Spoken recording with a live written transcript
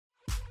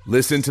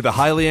Listen to the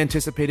highly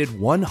anticipated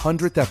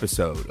 100th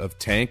episode of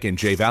Tank and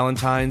Jay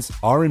Valentine's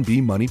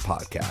R&B Money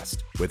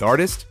Podcast with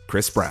artist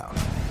Chris Brown.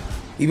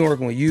 Even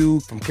working with you,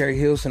 from Carrie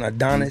Hilson,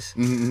 Adonis,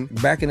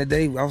 back in the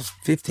day, I was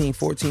 15,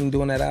 14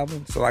 doing that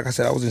album. So like I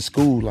said, I was in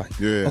school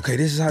okay,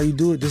 this is how you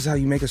do it. This is how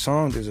you make a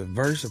song. There's a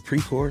verse, a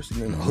pre-chorus,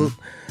 and then a hook.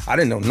 I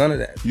didn't know none of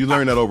that. You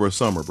learned that over a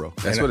summer, bro.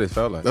 That's what it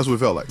felt like. That's what it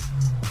felt like.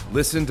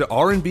 Listen to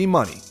R&B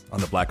Money on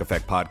the Black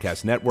Effect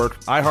Podcast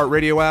Network,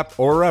 iHeartRadio app,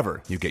 or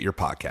wherever you get your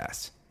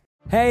podcasts.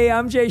 Hey,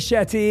 I'm Jay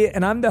Shetty,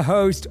 and I'm the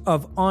host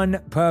of On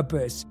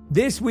Purpose.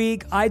 This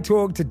week, I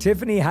talked to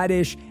Tiffany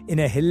Haddish in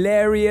a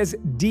hilarious,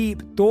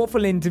 deep,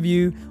 thoughtful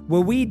interview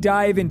where we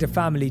dive into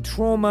family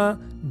trauma,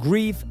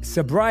 grief,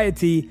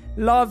 sobriety,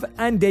 love,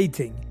 and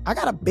dating. I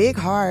got a big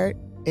heart,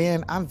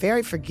 and I'm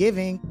very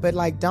forgiving, but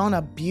don't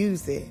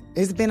abuse it.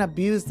 It's been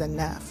abused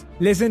enough.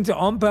 Listen to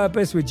On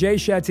Purpose with Jay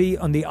Shetty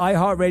on the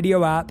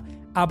iHeartRadio app,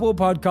 Apple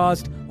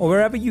Podcast, or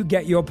wherever you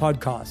get your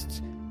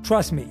podcasts.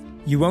 Trust me,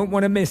 you won't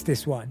want to miss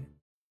this one.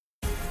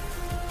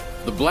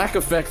 The Black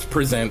Effect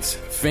presents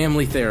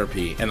Family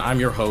Therapy, and I'm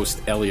your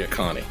host, Elliot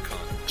Connie.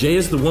 Jay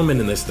is the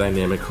woman in this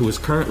dynamic who is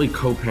currently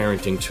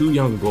co-parenting 2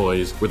 young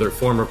boys with her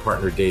former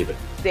partner, David.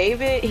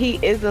 David, he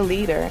is a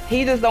leader.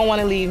 He just don't want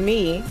to leave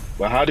me.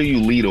 But how do you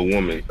lead a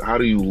woman? How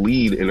do you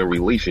lead in a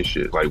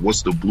relationship?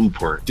 What's the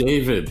blueprint?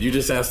 David, you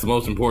just asked the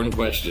most important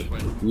question.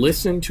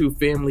 Listen to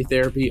Family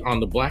Therapy on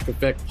the Black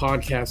Effect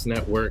Podcast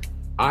Network,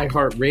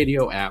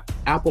 iHeartRadio app,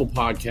 Apple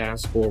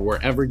Podcasts, or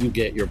wherever you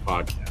get your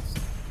podcasts.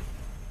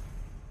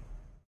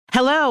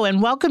 Hello,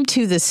 and welcome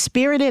to the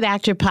Spirited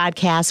Actor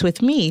Podcast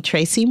with me,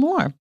 Tracy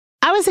Moore.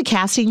 I was a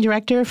casting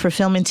director for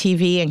film and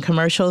TV and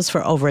commercials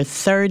for over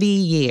 30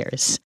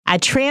 years. I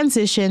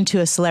transitioned to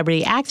a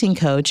celebrity acting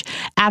coach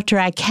after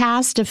I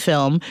cast a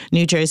film,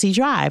 New Jersey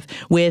Drive,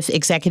 with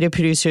executive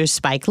producer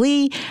Spike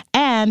Lee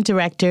and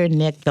director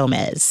Nick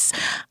Gomez.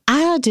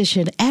 I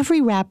auditioned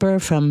every rapper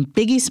from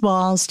Biggie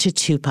Smalls to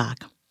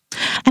Tupac.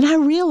 And I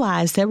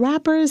realized that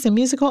rappers and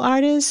musical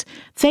artists,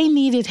 they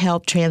needed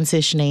help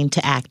transitioning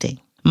to acting.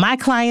 My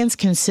clients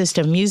consist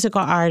of musical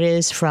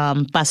artists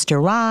from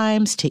Busta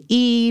Rhymes to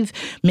Eve,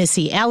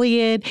 Missy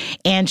Elliott,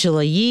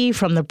 Angela Yee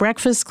from The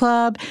Breakfast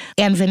Club,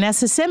 and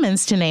Vanessa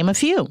Simmons, to name a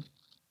few.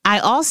 I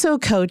also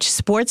coach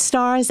sports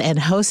stars and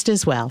host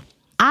as well.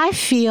 I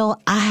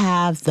feel I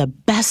have the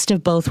best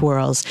of both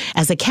worlds.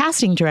 As a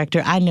casting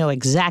director, I know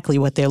exactly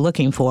what they're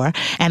looking for.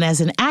 And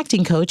as an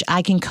acting coach,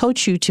 I can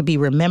coach you to be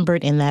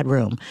remembered in that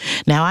room.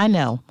 Now, I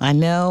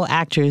know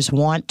actors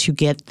want to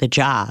get the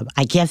job.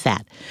 I get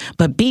that.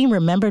 But being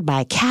remembered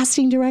by a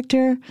casting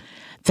director,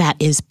 that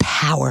is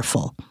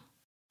powerful.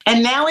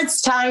 And now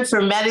it's time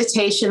for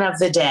meditation of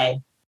the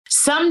day.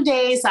 Some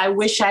days I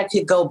wish I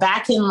could go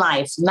back in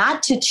life,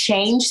 not to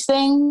change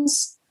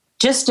things,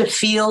 just to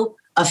feel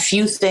a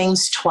few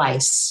things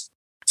twice.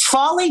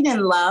 Falling in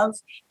love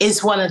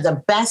is one of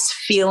the best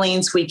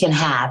feelings we can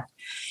have.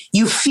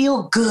 You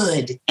feel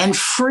good and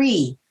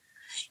free.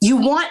 You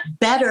want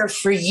better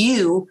for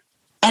you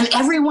and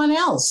everyone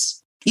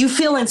else. You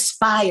feel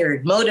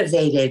inspired,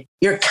 motivated.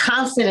 Your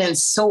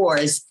confidence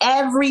soars.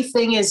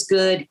 Everything is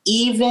good,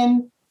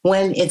 even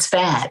when it's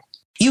bad.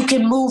 You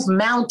can move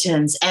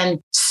mountains and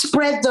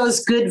spread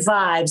those good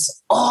vibes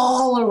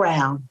all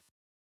around.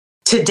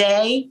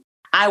 Today,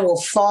 I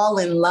will fall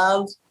in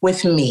love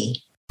with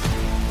me.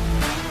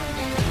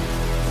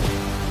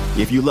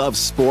 If you love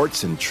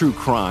sports and true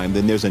crime,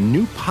 then there's a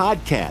new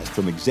podcast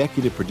from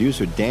executive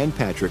producer Dan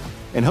Patrick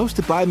and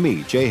hosted by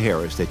me, Jay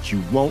Harris, that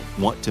you won't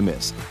want to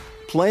miss.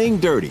 Playing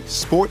Dirty: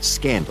 Sports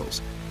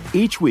Scandals.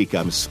 Each week,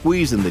 I'm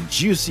squeezing the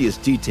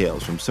juiciest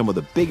details from some of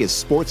the biggest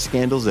sports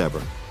scandals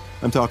ever.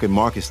 I'm talking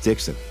Marcus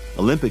Dixon,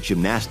 Olympic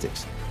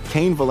gymnastics,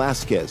 Cain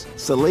Velasquez,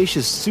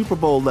 salacious Super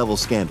Bowl-level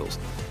scandals.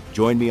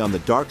 Join me on the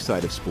dark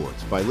side of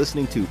sports by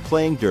listening to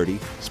Playing Dirty: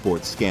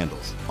 Sports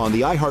Scandals on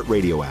the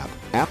iHeartRadio app,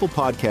 Apple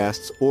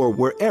Podcasts, or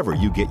wherever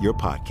you get your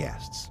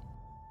podcasts.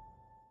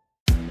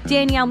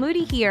 Danielle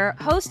Moody here,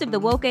 host of the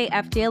Woke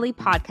AF Daily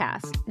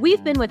podcast.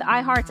 We've been with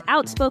iHeart's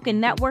Outspoken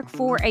Network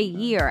for a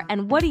year,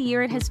 and what a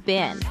year it has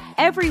been.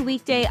 Every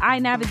weekday, I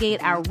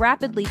navigate our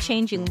rapidly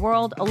changing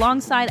world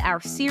alongside our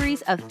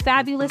series of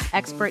fabulous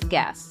expert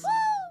guests.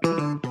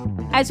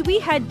 As we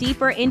head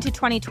deeper into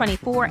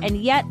 2024 and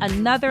yet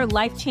another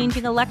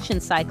life-changing election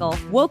cycle,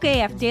 Woke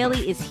AF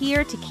Daily is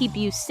here to keep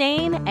you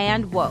sane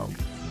and woke.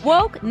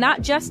 Woke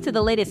not just to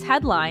the latest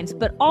headlines,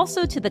 but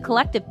also to the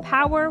collective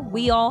power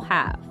we all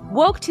have.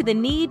 Woke to the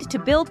need to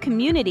build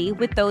community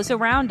with those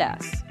around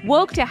us.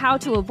 Woke to how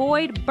to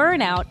avoid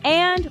burnout,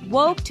 and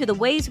woke to the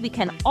ways we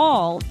can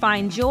all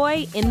find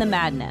joy in the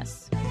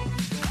madness.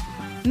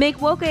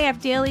 Make Woke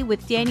AF Daily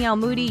with Danielle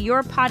Moody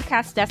your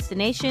podcast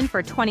destination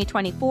for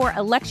 2024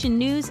 election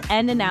news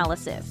and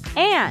analysis.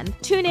 And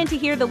tune in to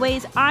hear the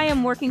ways I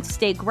am working to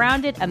stay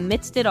grounded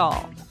amidst it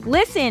all.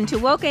 Listen to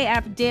Woke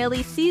AF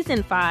Daily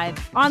Season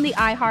 5 on the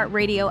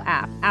iHeartRadio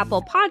app,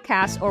 Apple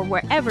Podcasts, or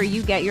wherever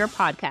you get your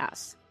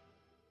podcasts.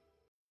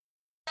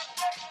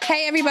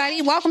 Hey,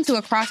 everybody. Welcome to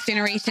Across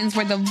Generations,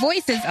 where the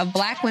voices of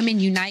Black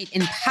women unite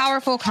in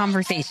powerful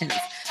conversations.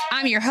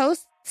 I'm your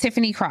host,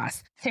 Tiffany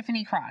Cross.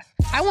 Tiffany Cross.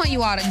 I want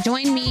you all to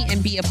join me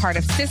and be a part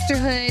of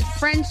sisterhood,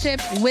 friendship,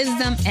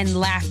 wisdom, and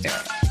laughter.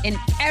 In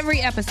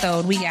every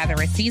episode, we gather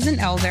a seasoned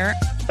elder.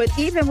 But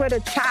even with a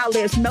child,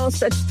 there's no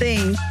such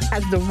thing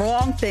as the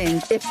wrong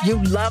thing if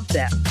you love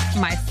them.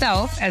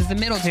 Myself as the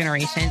middle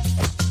generation.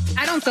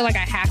 I don't feel like I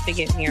have to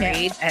get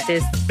married at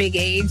this big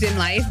age in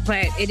life,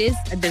 but it is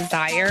a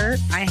desire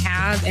I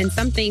have and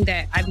something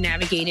that I've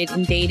navigated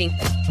in dating.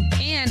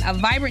 And a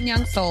vibrant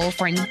young soul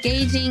for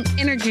engaging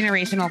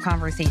intergenerational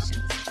conversations.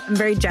 I'm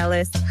very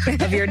jealous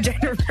of your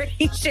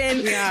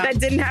generation that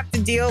didn't have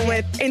to deal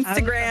with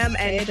Instagram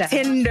and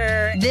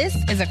Tinder. This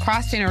is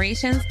Across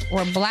Generations,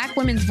 where Black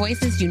women's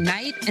voices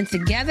unite, and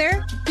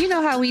together, you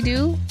know how we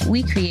do,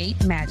 we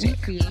create magic.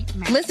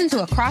 Listen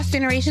to Across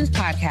Generations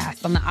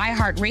podcast on the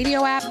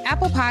iHeartRadio app,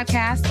 Apple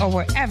Podcasts, or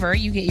wherever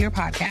you get your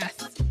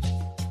podcasts.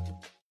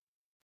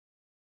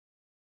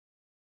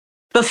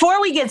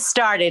 Before we get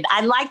started,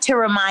 I'd like to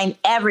remind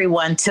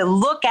everyone to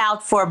look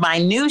out for my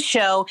new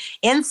show,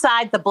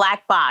 Inside the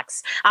Black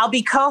Box. I'll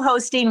be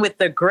co-hosting with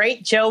the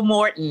great Joe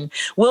Morton.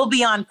 We'll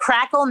be on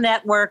Crackle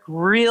Network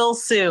real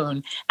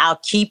soon. I'll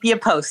keep you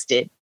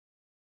posted.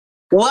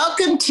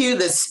 Welcome to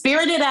the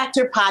Spirited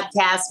Actor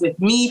Podcast with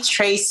me,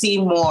 Tracy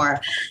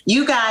Moore.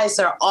 You guys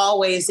are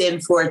always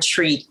in for a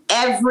treat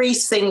every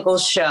single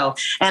show.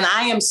 And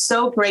I am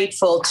so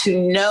grateful to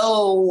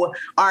know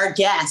our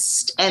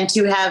guest and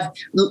to have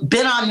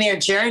been on their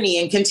journey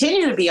and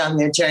continue to be on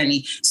their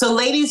journey. So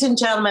ladies and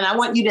gentlemen, I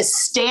want you to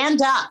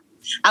stand up.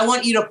 I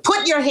want you to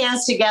put your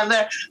hands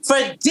together for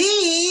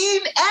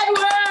Dean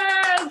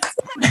Edwards.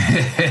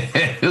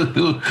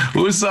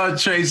 What's up,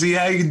 Tracy?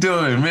 How you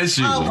doing? Miss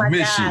you. Oh my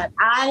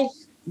God.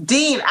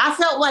 Dean, I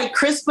felt like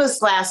Christmas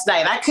last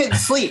night. I couldn't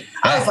sleep.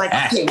 I was like,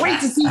 I can't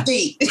wait to see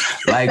Dean.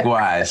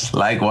 Likewise.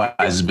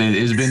 It's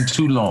been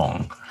too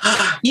long.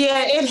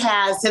 Yeah, it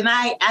has. And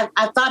I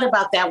thought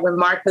about that when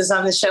Mark was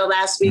on the show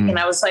last week, and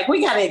I was like,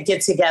 we got to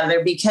get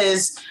together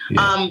because,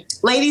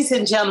 ladies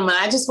and gentlemen,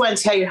 I just want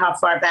to tell you how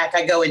far back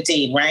I go with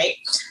Dean, right?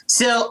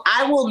 So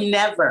I will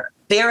never...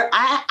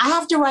 I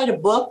have to write a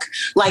book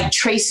like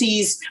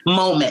Tracy's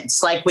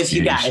moments, like with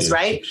you guys,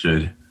 right?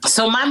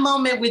 So my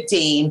moment with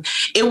Dean,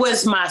 it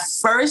was my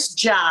first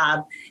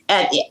job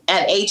at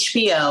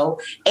HBO.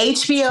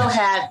 HBO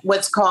had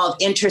what's called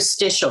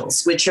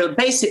interstitials, which are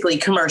basically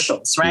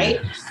commercials,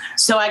 right? Yeah.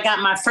 So I got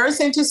my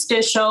first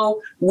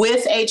interstitial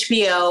with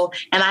HBO,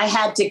 and I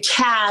had to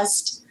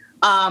cast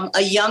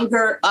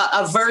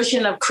a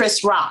version of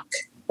Chris Rock,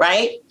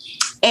 right?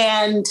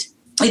 And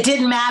it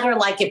didn't matter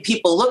like if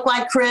people looked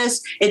like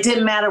Chris. It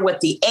didn't matter what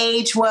the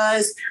age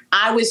was.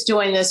 I was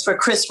doing this for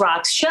Chris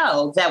Rock's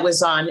show that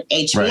was on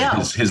HBO.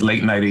 Right, his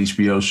late night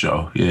HBO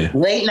show. Yeah.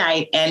 Late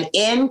night. And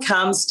in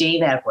comes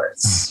Dean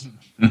Edwards.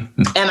 And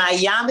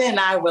Ayana and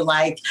I were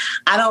like,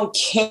 I don't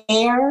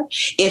care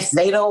if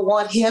they don't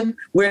want him.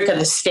 We're going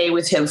to stay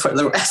with him for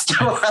the rest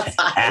of our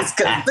lives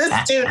because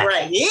this dude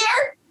right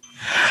here.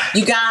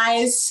 You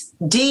guys,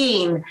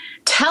 Dean,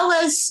 tell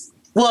us.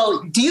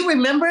 Well, do you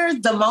remember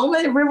the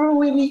moment?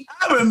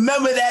 I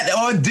remember that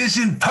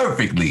audition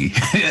perfectly.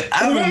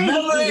 I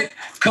remember it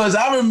because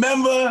I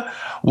remember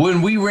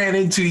when we ran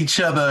into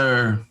each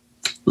other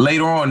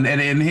later on.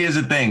 And here's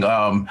the thing.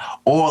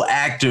 All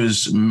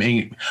actors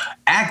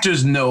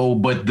know,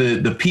 but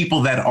the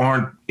people that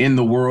aren't in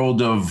the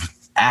world of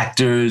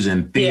actors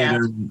and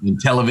theater and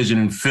television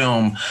and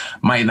film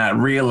might not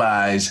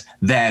realize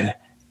that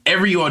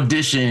every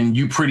audition,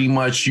 you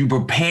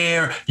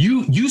prepare,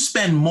 you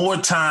spend more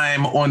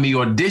time on the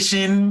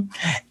audition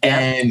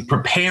and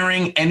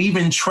preparing and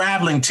even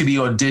traveling to the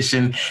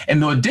audition.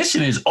 And the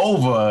audition is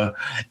over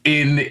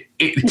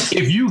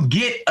if you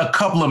get a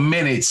couple of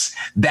minutes,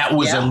 that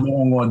was a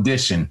long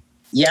audition.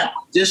 Yeah.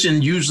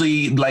 Audition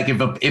usually, like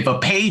if a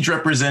page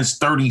represents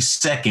 30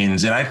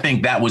 seconds, and I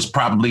think that was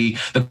probably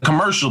the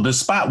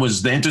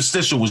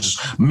interstitial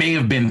may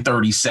have been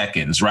 30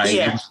 seconds, right?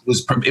 Yeah.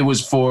 It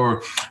was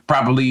for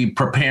probably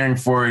preparing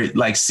for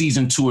like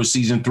season 2 or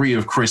season 3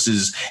 of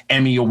Chris's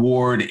Emmy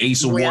Award,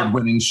 Ace Award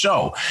winning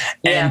show.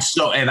 Yeah.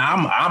 And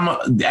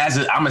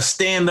I'm a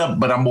stand-up,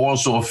 but I'm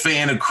also a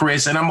fan of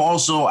Chris, and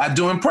I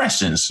do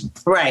impressions.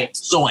 Right.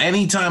 So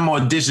anytime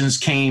auditions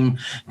came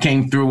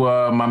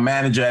through my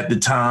manager at the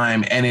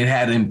time, and it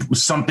had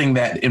something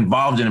that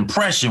involved an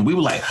impression, we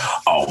were like,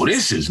 oh,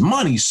 this is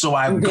money. So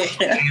I'm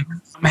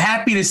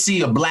happy to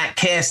see a Black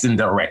casting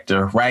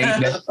director,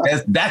 right?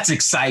 That's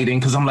exciting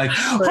because I'm like,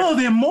 oh,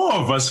 there are more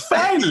of us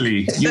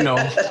finally,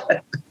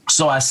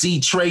 So I see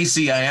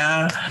Tracy,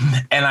 and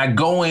I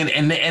go in,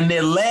 and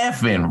they're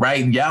laughing,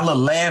 right? Y'all are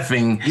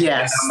laughing.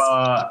 Yes.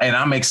 And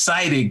I'm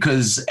excited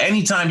because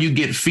anytime you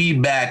get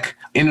feedback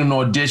in an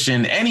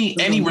audition,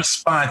 any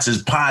response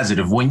is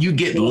positive. When you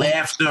get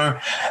laughter,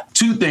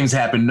 2 things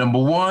happen. Number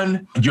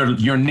 1,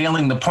 you're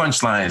nailing the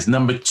punchlines.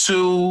 Number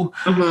 2,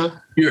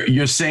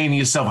 you're saying to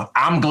yourself,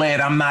 I'm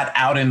glad I'm not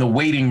out in the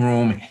waiting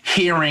room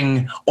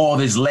hearing all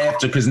this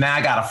laughter because now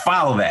I got to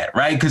follow that,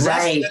 right? Because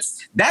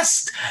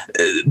that's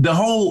the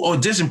whole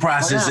audition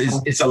process.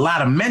 It's a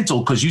lot of mental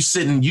because you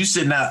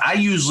sitting out. I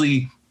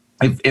usually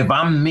if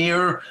I'm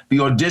near the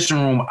audition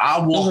room,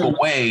 I'll walk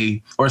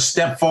away or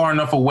step far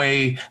enough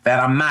away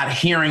that I'm not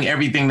hearing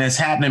everything that's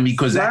happening,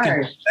 because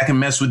that can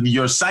mess with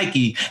your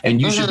psyche,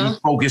 and you should be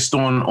focused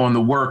on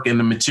the work and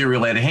the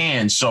material at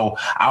hand. So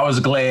I was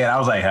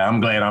like,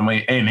 I'm glad I'm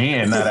in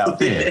here, not out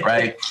there,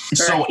 right?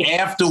 So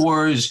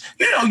afterwards,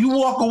 you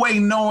walk away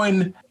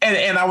knowing,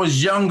 and I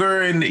was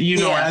younger and,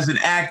 as an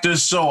actor,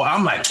 so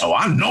I'm like, oh,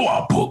 I know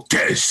I'll book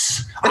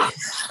this.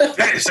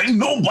 This ain't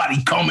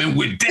nobody coming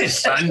with this,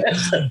 son.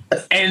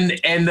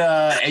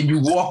 And you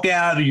walk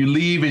out or you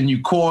leave and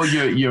you call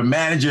your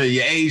manager,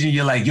 your agent,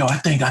 you're like, yo, I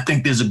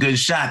think there's a good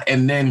shot.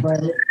 And then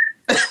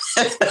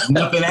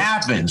nothing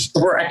happens.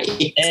 Right.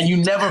 And you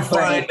never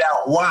find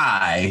out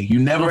why. You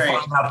never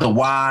find out the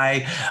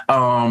why.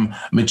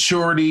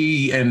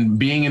 Maturity and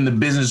being in the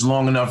business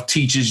long enough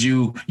teaches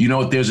you,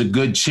 there's a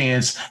good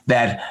chance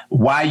that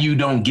why you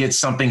don't get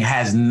something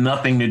has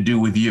nothing to do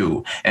with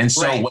you. And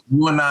so when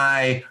you and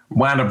I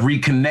wound up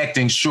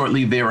reconnecting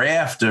shortly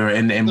thereafter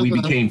and we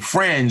became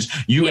friends,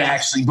 you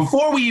actually,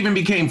 before we even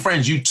became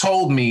friends, you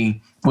told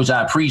me, which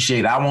I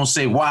appreciate. I won't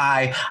say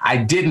why I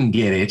didn't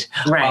get it,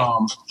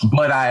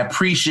 but I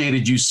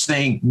appreciated you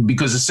saying,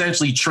 because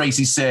essentially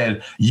Tracy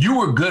said you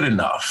were good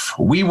enough.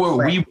 We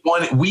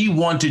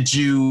wanted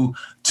you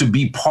to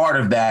be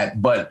part of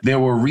that, but there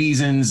were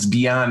reasons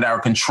beyond our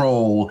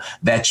control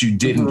that you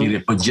didn't get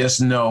it. But just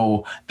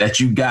know that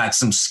you got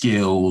some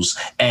skills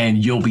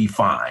and you'll be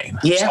fine.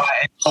 Yeah.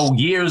 So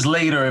years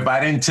later, if I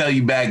didn't tell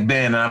you back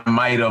then, I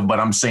might have, but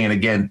I'm saying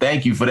again,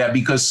 thank you for that,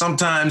 because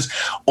sometimes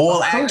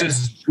all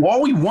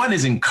we want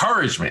is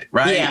encouragement,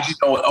 right?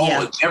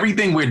 Yeah.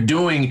 Everything we're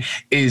doing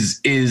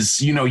is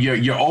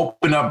you're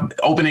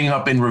opening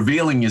up and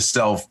revealing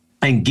yourself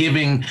and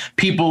giving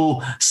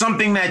people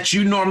something that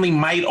you normally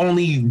might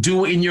only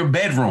do in your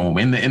bedroom,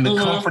 in the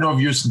comfort of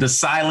the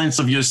silence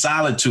of your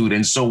solitude.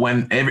 And so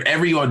when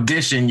every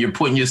audition, you're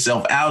putting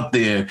yourself out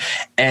there,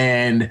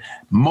 and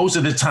most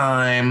of the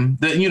time,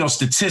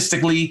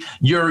 statistically,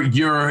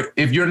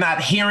 if you're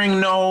not hearing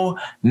no,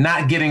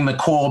 not getting the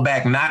call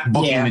back, not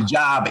booking the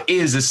job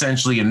is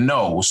essentially a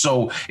no.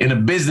 So in a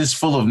business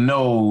full of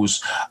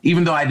no's,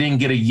 even though I didn't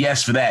get a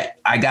yes for that,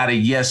 I got a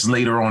yes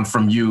later on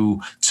from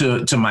you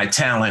to my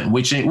talent,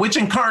 which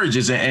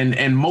encourages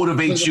and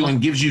motivates you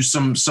and gives you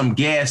some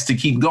gas to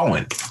keep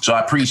going. So I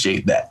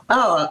appreciate that.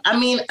 Oh, I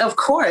mean, of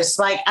course.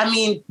 That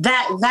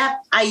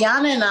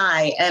Ayana and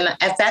I, and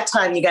at that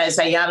time, you guys,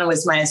 Ayana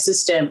was my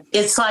assistant.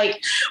 It's like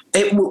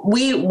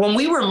when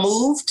we were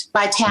moved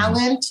by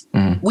talent,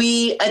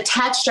 we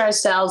attached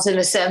ourselves in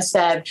a sense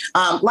that,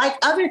 like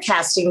other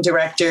casting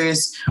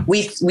directors,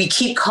 we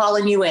keep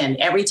calling you in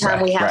every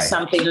time we have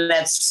something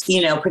that's,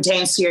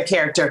 pertains to your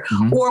character,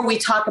 or we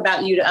talk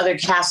about you to other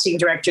casting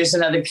directors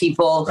and other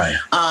people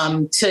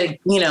to,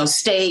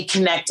 stay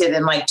connected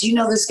and like, do you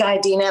know this guy,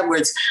 Dean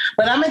Edwards?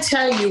 But I'm going to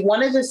tell you,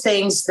 one of the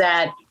things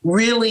that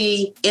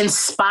really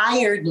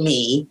inspired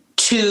me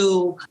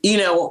to,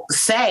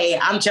 say,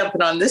 I'm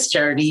jumping on this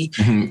journey.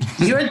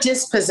 Your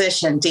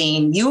disposition,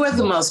 Dean, you are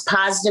the most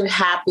positive,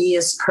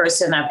 happiest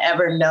person I've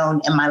ever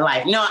known in my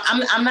life. No,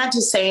 I'm not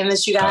just saying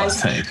this, you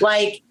guys.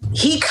 Like,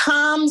 he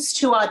comes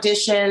to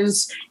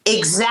auditions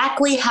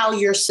exactly how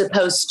you're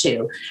supposed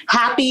to,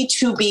 happy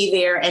to be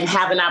there and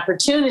have an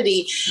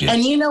opportunity. Yeah.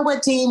 And you know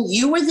what, Dean?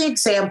 You were the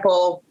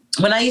example.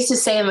 When I used to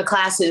say in the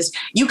classes,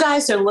 you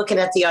guys are looking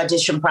at the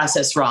audition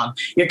process wrong.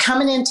 You're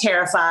coming in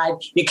terrified.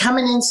 You're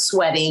coming in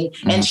sweating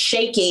and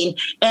shaking.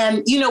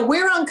 And,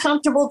 we're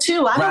uncomfortable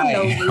too. I don't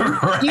know you.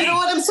 Right. You know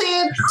what I'm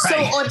saying?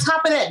 Right. So on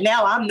top of that,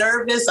 now I'm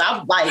nervous.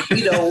 I'm like,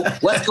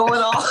 what's going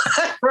on?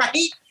 Right?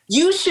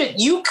 You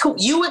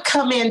would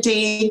come in,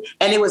 Dean,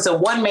 and it was a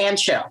one-man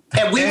show.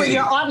 And we were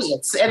your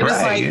audience. And it was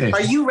like,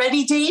 are you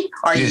ready, Dean?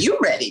 Are you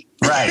ready?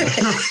 Right.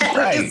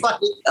 It's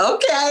like,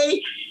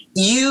 okay.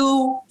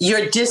 Your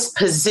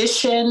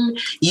disposition,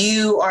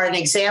 you are an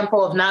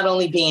example of not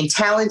only being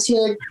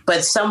talented,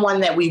 but someone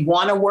that we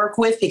want to work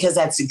with, because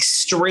that's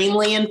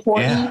extremely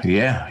important.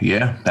 Yeah.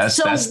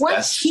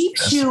 What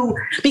keeps you,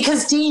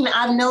 because Dean,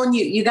 I've known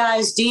you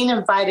guys, Dean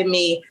invited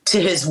me to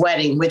his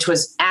wedding, which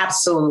was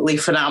absolutely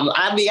phenomenal.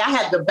 I mean, I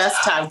had the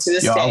best time to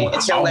this day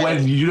at your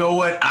wedding. You know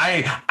what?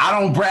 I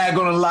don't brag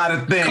on a lot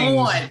of things. Come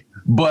on.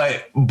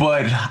 But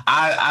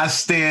I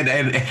stand,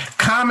 and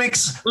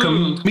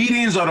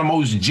comedians are the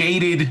most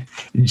jaded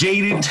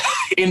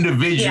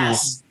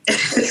individuals.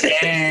 Yes.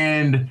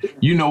 And,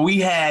 we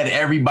had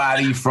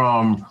everybody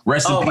from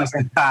rest in peace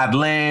to Todd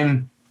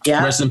Lynn.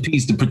 Yeah. Rest in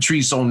peace to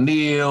Patrice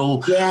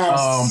O'Neal,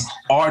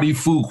 Artie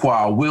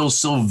Fuqua, Will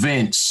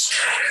Sylvance,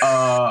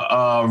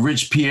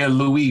 Rich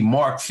Pierre-Louis,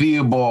 Mark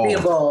Theobald,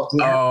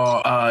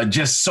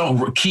 just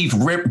so Keith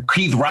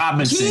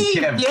Robinson,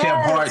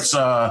 Kev Hart's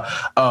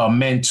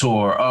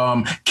mentor.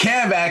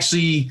 Kev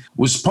actually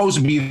was supposed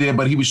to be there,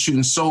 but he was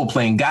shooting Soul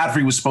Plane.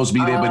 Godfrey was supposed to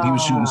be there, but he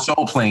was shooting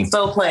Soul Plane.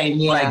 Soul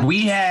Plane, yeah. Like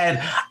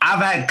I've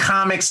had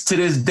comics to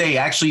this day.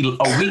 Actually,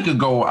 a week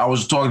ago, I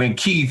was talking to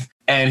Keith,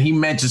 and he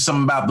mentioned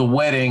something about the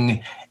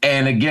wedding.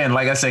 And again,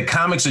 like I said,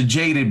 comics are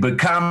jaded, but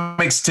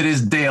comics to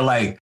this day are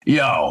like,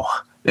 yo,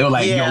 they were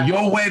like, yo,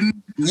 your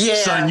wedding,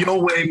 son,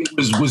 your wedding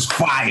was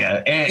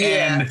fire.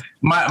 And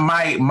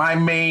my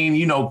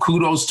main,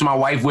 kudos to my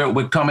wife.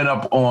 We're coming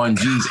up on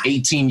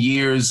 18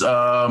 years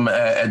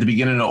at the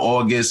beginning of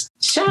August.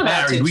 Shout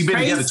out to We've been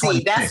Tracy.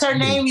 Together That's her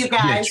name, you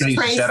guys. Yeah,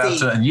 Tracy. Shout out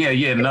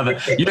to another.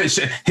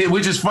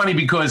 Which is funny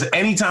because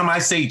anytime I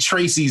say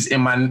Tracy's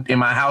in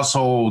my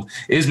household,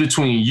 it's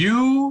between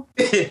you,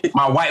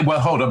 my wife. Well,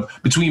 hold up.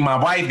 Between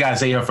my wife, gotta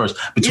say her first.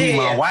 Between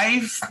my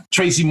wife,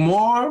 Tracy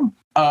Moore,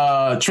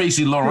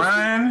 Tracy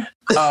Lauren,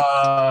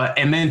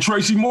 and then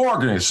Tracy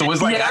Morgan. So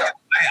it's like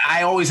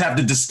I always have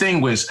to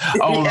distinguish.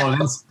 Oh no,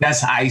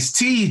 that's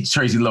Ice-T,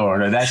 Tracy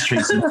Lauren, or that's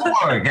Tracy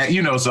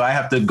Moore. So I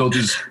have to go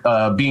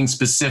through being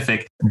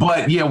specific.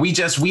 But yeah, we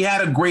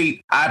had a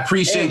great. I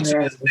appreciate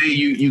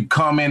you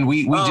come in.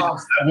 I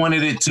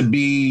wanted it to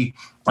be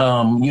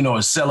a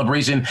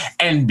celebration.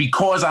 And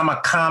because I'm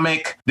a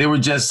comic, they were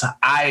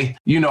I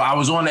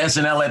was on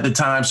SNL at the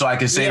time, so I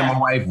could say to my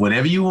wife,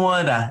 whatever you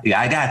want,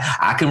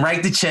 I can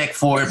write the check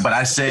for it. But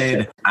I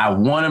said, I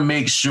want to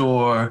make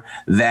sure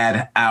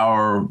that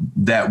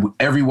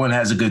everyone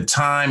has a good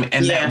time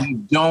and that we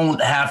don't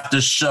have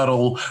to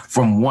shuttle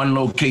from one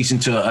location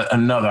to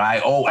another. I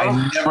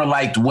never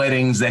liked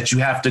weddings that you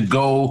have to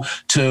go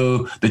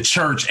to the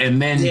church and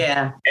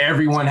then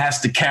everyone has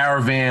to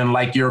caravan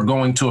like you're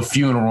going to a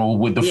funeral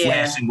with the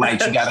flashing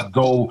lights. You got to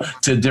go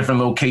to a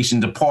different location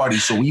to party.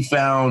 So we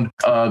found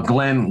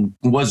Glen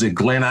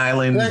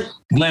Island,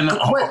 Glen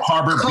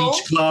Harbor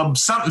Beach Club,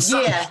 something.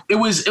 Yeah. It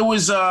was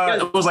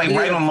like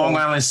right on Long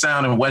Island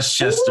Sound in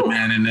Westchester,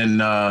 man. And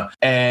then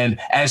and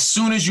as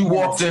soon as you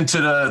walked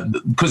into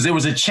because there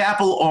was a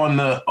chapel on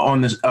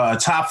the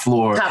top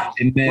floor,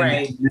 and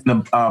then in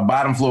the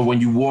bottom floor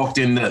when you walked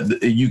in,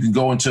 you could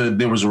go into.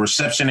 There was a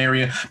reception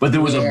area, but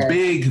there was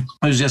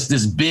just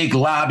this big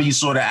lobby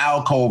sort of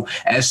alcove.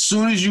 As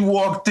soon as you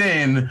walked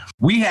in,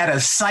 we had a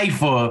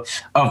cipher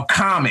of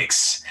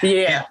comics.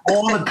 Yeah, and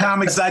all the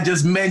comics I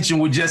just mentioned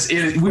were just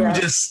in it. We were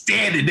just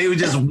standing. They were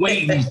just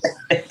waiting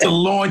to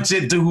launch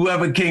it to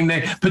whoever came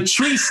there.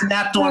 Patrice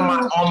snapped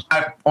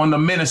on the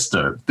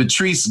minister.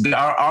 Patrice,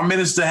 our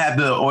minister, had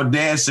the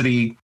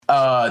audacity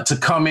to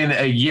come in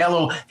a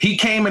yellow. He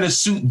came in a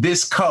suit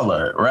this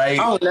color, right?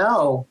 Oh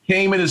no!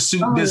 Came in a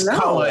suit this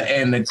color,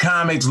 and the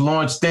comics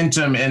launched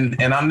into him.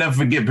 And I'll never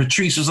forget.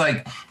 Patrice was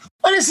like,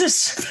 "What is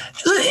this?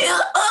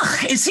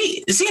 Is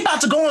he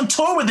about to go on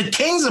tour with the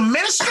Kings of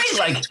Ministry?"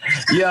 Like,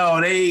 yo,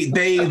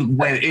 they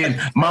went in.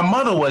 My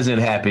mother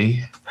wasn't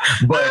happy,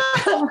 but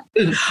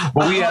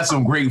we had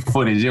some great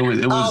footage. It was.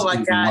 Oh my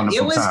God!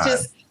 It was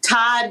just.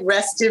 Todd,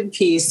 rest in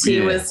peace. He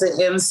was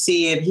the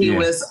MC and he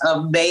was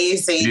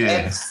amazing.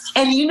 Yeah.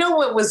 And you know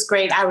what was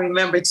great, I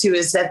remember too,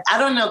 is that I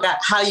don't know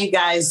how you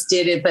guys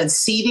did it, but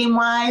seating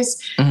wise,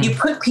 you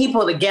put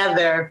people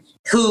together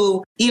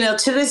who, to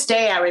this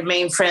day, I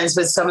remain friends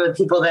with some of the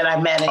people that I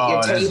met at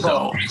your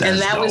table. And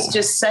that was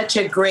just such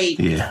a great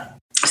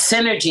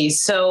synergy.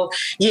 So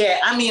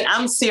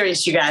I'm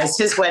serious, you guys.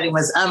 His wedding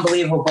was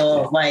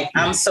unbelievable.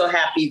 I'm so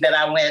happy that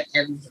I went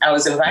and I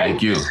was invited.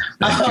 Thank you.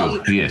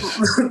 Yes.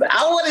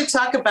 I want to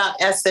talk about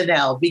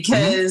SNL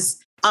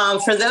because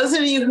for those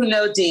of you who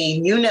know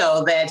Dean, you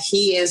know that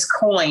he is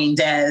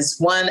coined as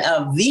one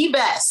of the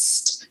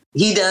best.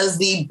 He does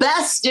the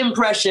best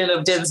impression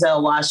of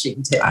Denzel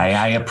Washington.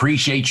 I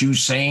appreciate you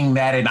saying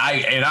that, and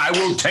I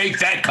will take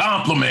that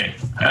compliment.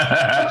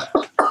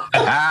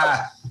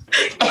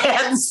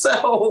 And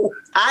so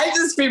I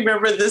just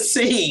remember the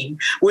scene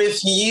with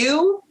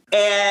you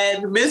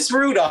and Miss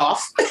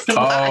Rudolph.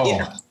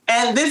 Oh.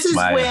 And this is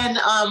when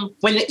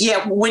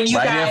you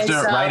guys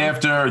right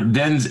after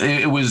Denzel,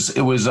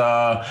 it was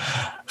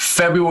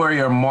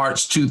February or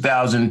March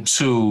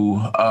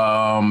 2002.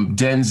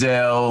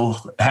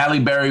 Denzel, Halle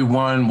Berry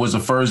was the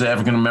first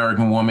African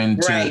American woman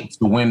to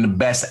win the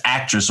Best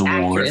Actress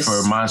award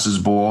for Monsters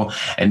Ball,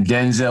 and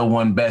Denzel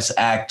won Best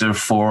Actor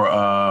for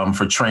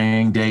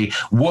Training Day.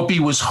 Whoopi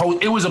was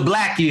it was a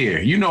black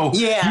year,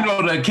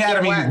 the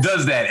Academy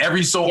does that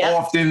every so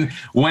often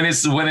when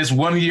it's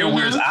 1 year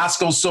where it's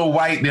Oscar so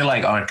white. They're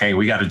like, okay,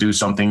 we got to do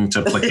something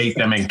to placate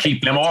them and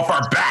keep them off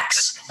our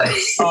backs.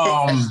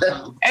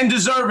 And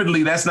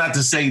deservedly, that's not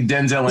to say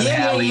Denzel and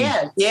Halle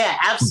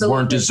absolutely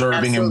weren't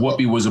deserving, and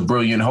Whoopi was a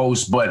brilliant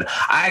host. But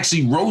I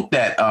actually wrote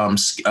that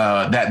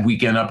that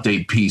Weekend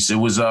Update piece. It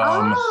was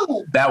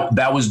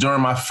that was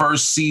during my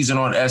first season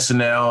on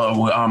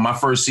SNL. My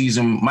first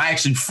season, my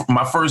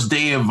first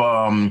day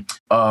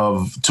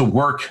to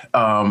work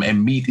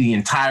and meet the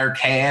entire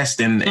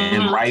cast and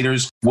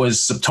writers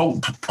was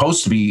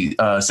supposed to be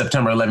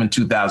September 11,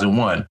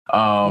 2001.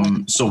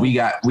 So we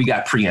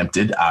got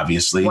preempted,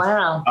 obviously.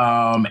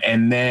 Wow.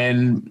 And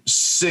then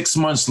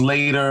 7 months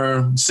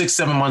later,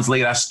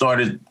 I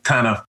started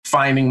kind of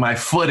finding my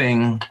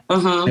footing,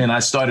 and I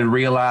started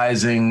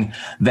realizing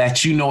that,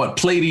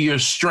 play to your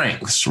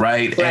strengths,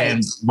 right?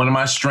 And one of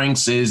my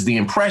strengths is the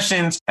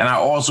impressions. And I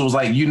also was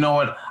like,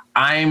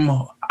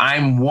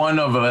 I'm one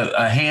of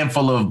a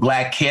handful of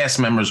black cast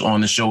members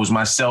on the shows,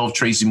 myself,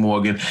 Tracy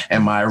Morgan,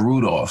 and Maya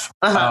Rudolph.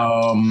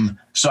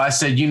 So I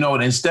said, you know,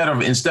 instead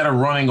of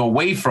running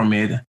away from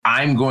it,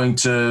 I'm going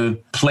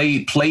to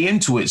play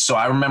into it. So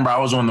I remember I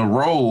was on the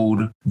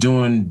road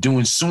doing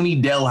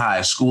SUNY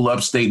Delhi, school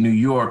upstate New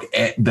York,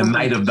 at the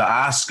night of the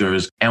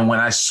Oscars. And when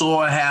I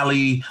saw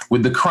Halle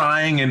with the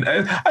crying, and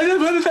I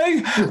just want to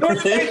thank,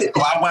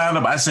 so I wound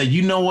up, I said,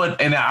 you know what?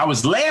 And I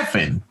was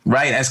laughing,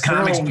 right? As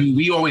comics do,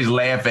 we always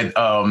laugh at,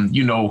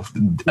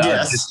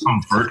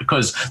 discomfort,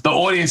 because the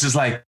audience is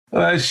like,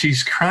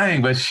 she's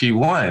crying, but she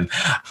won.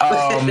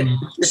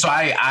 So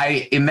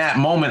I in that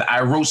moment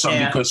I wrote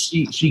something because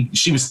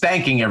she was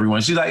thanking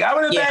everyone. She's like, I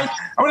want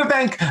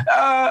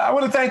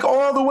to thank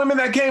all the women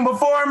that came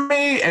before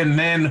me. And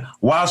then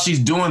while she's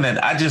doing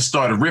that, I just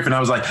started riffing.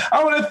 I was like,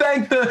 I want to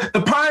thank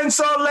the Pine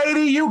Sol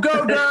lady. You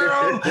go,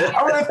 girl.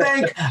 I want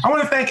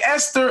to thank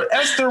Esther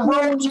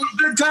Rose for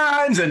Good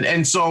Times.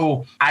 And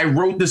so I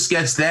wrote the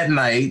sketch that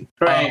night.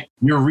 Right.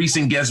 Your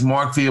recent guest,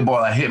 Mark Theobald,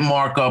 I hit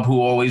Mark up,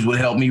 who always would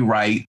help me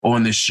write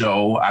on the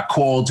show. I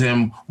called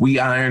him. We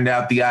ironed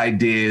out the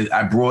idea.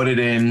 I brought it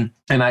in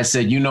and I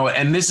said, you know,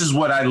 and this is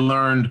what I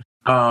learned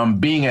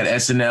being at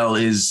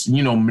SNL is,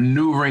 you know,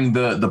 maneuvering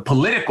the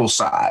political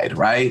side,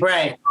 right?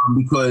 Right.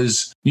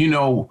 Because, you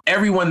know,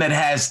 everyone that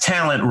has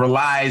talent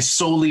relies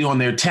solely on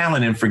their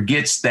talent and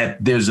forgets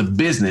that there's a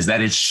business,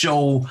 that it's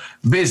show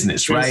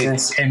business, right?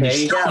 And the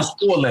show is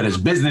 4 letters,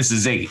 business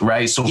is 8,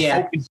 right? So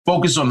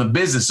focus on the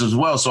business as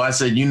well. So I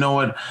said, you know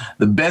what?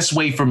 The best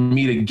way for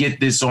me to get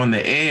this on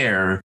the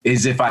air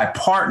is if I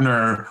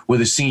partner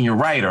with a senior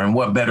writer. And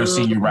what better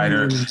senior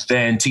writer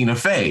than Tina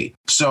Fey?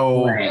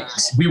 So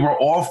we were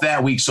off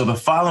that week. So the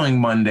following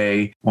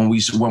Monday, when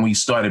we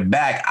started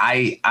back,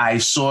 I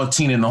saw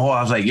Tina in the hall.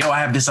 I was like, yo, I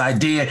have this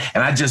idea.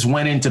 And I just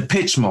went into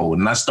pitch mode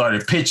and I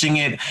started pitching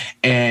it.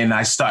 And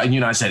I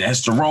started, I said,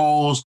 Esther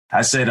Rolls.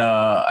 I said,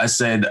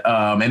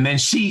 and then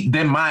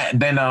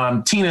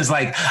Tina's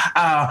like,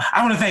 I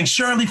want to thank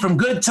Shirley from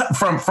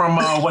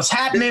What's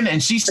Happening.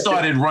 And she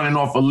started running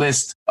off a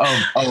list of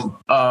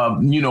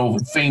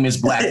famous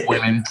Black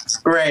women.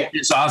 Right.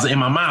 So I was in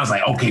my mind, I was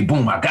like, okay,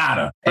 boom, I got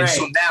her. And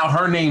so now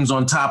her name's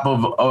on top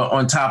of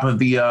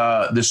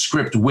the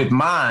script with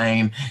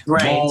mine.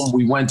 Right. Boom,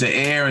 we went to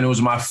air and it was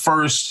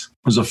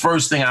the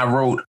first thing I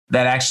wrote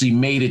that actually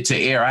made it to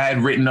air. I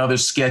had written other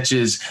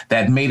sketches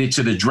that made it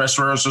to the dress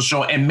rehearsal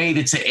show and made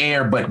it to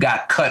air, but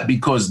got cut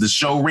because the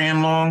show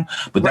ran long.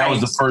 But that was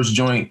the first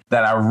joint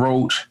that I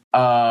wrote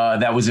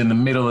that was in the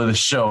middle of the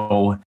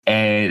show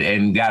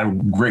and got a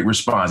great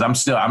response. I'm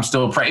still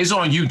it's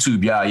on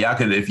YouTube, y'all. Y'all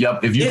could if you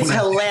it's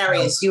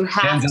hilarious. You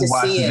have to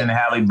see it. And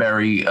Halle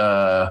Berry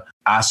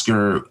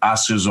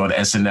Oscars on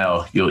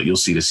SNL. You'll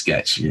see the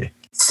sketch. Yeah.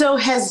 So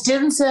has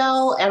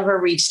Denzel ever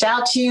reached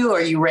out to you, or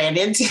you ran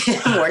into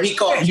him, or he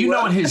called you?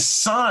 When his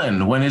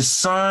son,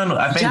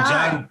 I think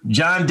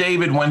John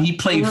David, when he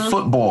played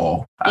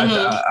football,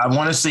 I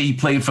want to say he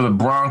played for the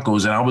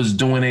Broncos, and I was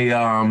doing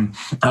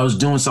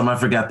something. I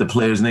forgot the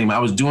player's name. I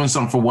was doing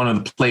something for one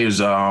of the players.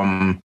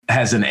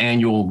 Has an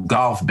annual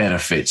golf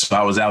benefit, so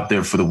I was out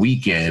there for the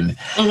weekend,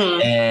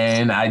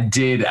 and I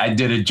did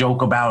a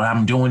joke about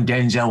I'm doing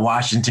Denzel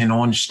Washington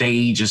on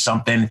stage or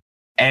something.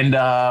 And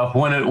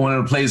one of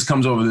the players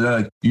comes over,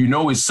 they're like,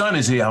 his son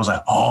is here. I was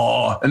like,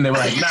 oh. And they were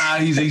like, nah,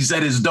 he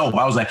said it's dope.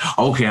 I was like,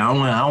 okay, I don't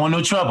want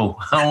no trouble.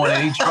 I don't want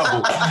any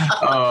trouble.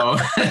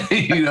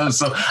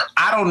 So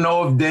I don't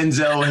know if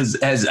Denzel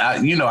has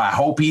I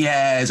hope he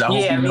has. I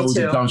hope he knows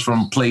it comes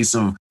from a place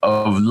of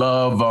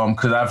love.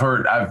 Because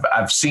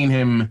I've seen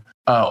him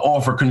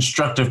offer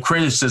constructive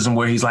criticism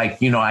where he's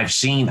like, I've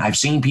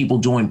seen people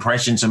do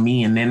impressions of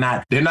me and they're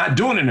not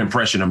doing an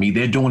impression of me.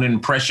 They're doing an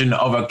impression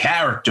of a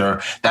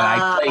character that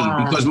I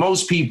played, because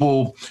most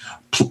people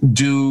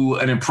do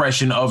an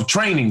impression of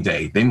Training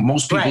Day.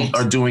 Most people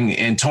are doing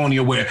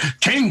Antonio where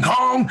King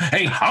Kong,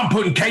 hey, I'm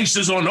putting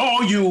cases on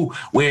all you.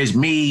 Whereas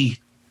me,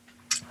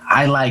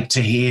 I like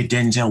to hear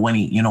Denzel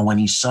when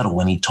he's subtle,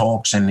 when he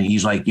talks, and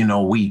he's like, there's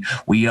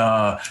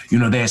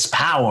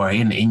power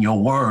in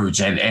your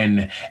words,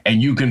 and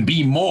you can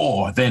be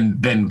more than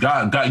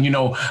God.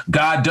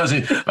 God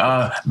doesn't.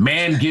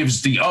 Man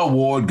gives the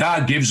award,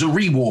 God gives a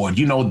reward.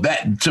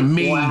 That to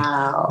me,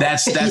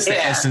 that's the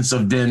essence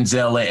of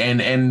Denzel,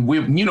 and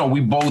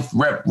we both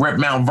rep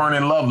Mount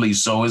Vernon Lovely,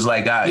 so it's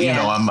like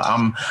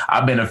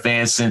I've been a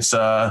fan since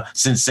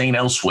St.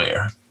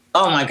 Elsewhere.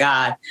 Oh my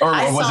God!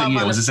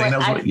 Was it St.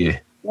 Elsewhere? Yeah.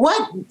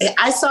 What?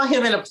 I saw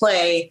him in a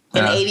play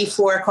in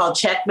 '84 called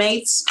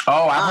Checkmates.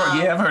 Oh,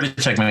 I've heard of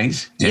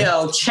Checkmates.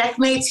 Yeah.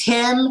 Checkmates.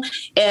 Him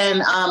and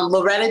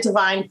Loretta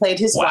Devine played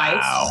his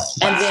wife,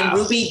 and then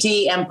Ruby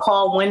Dee and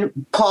Paul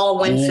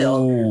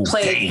Winfield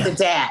played the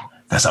dad.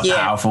 That's a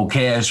powerful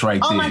cast right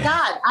there. Oh my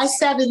God. I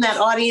sat in that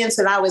audience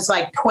and I was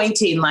like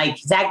pointing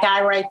like that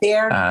guy right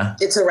there.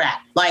 It's a wrap.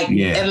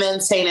 And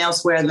then St.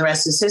 Elsewhere and the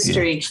rest is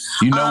history.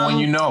 Yeah. When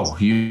you know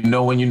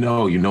when you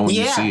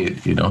see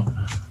it,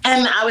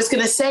 And I was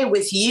going to say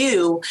with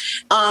you,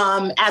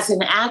 as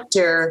an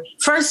actor,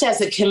 first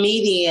as a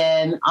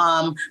comedian,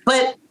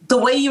 but the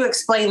way you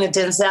explain it,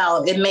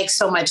 Denzel, it makes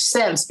so much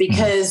sense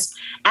because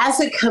as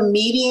a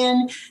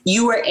comedian,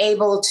 you were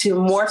able to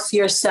morph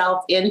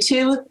yourself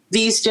into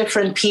these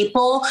different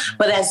people.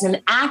 But as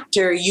an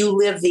actor, you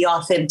live the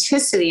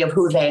authenticity of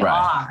who they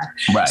are.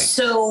 Right.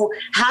 So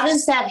how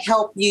does that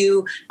help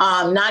you,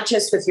 not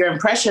just with your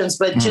impressions,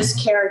 but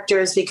just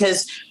characters?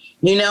 Because,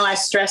 you know, I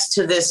stress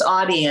to this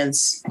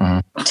audience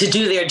to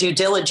do their due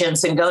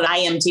diligence and go to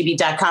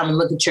imdb.com and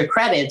look at your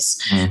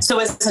credits. So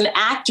as an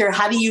actor,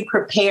 how do you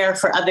prepare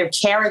for other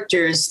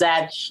characters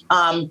that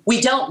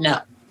we don't know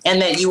and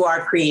that you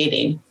are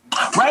creating?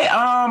 Right.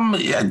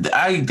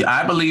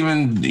 I believe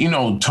in, you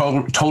know,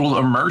 total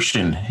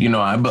immersion. You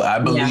know, I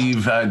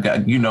believe,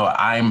 you know,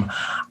 I'm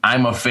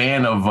a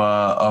fan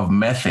of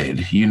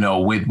method, you know,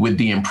 with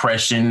the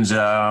impressions.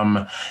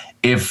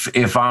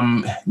 If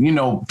I'm, you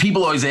know,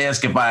 people always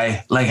ask if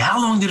I like,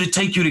 how long did it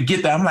take you to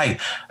get that? I'm like,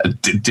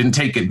 didn't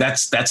take it.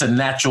 That's a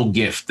natural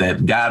gift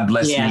that God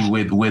blessed me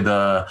with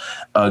a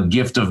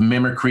gift of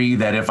mimicry,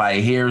 that if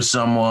I hear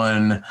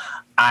someone,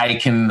 I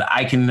can,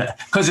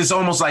 because it's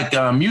almost like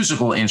a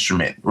musical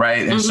instrument,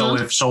 right? And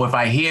so if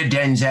I hear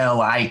Denzel,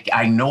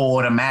 I know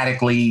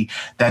automatically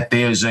that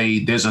there's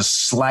a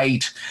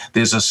slight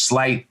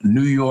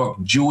New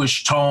York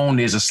Jewish tone.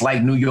 There's a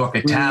slight New York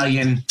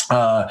Italian.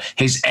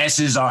 His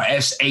S's are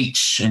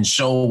SH, and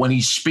so when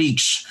he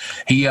speaks,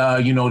 he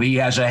you know, he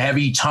has a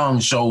heavy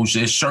tongue. So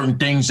there's certain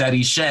things that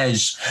he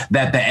says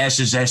that the S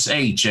is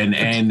SH, and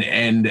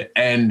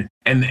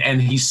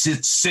he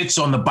sits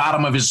on the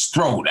bottom of his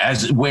throat,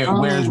 as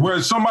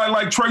whereas somebody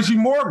like Tracy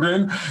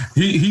Morgan,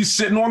 he's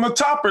sitting on the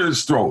top of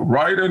his throat,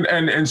 right?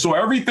 And so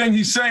everything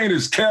he's saying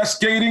is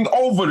cascading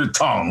over the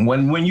tongue.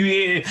 When you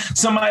hear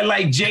somebody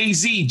like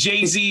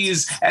Jay-Z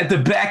is at the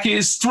back of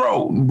his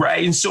throat,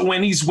 right? And so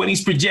when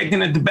he's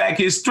projecting at the back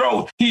of his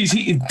throat,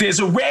 there's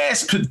a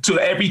rasp to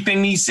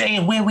everything he's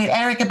saying. Where with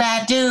Erykah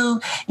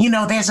Badu, you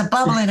know, there's a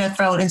bubble in her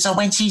throat, and so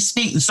when she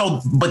speaks,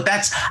 but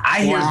that's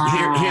I hear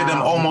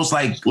them almost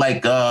like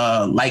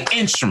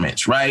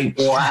instruments, right?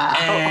 Wow.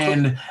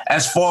 And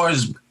as far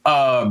as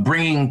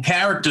bringing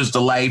characters to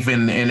life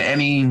in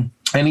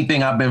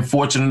anything I've been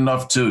fortunate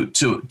enough to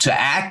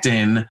act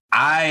in,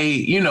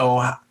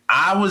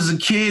 I was a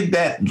kid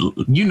that,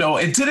 you know,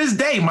 and to this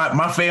day,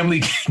 my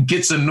family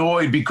gets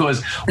annoyed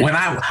because when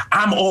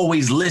I'm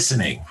always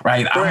listening,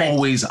 right?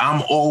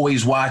 I'm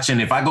always watching.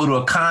 If I go to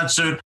a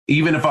concert,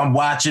 even if I'm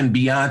watching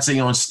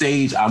Beyonce on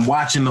stage, I'm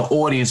watching the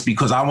audience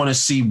because I want to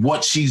see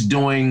what she's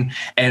doing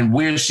and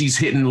where she's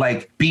hitting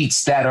like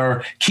beats that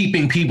are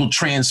keeping people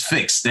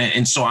transfixed.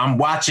 And so I'm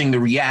watching the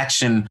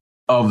reaction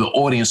of the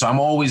audience. So I'm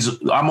always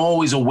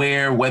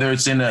aware, whether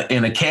it's in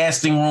a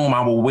casting room,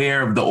 I'm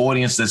aware of the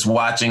audience that's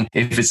watching.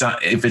 If it's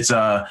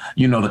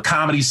you know, the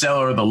Comedy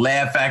Cellar or the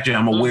Laugh Factory,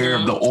 I'm aware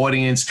of the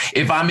audience.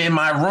 If I'm in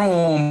my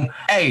room,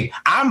 hey,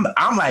 I'm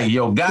like,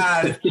 yo,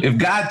 God, if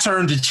God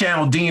turned to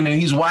Channel Dean and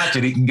he's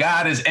watching it,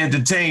 God is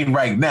entertained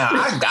right now.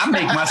 I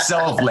make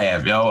myself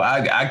laugh, yo.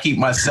 I keep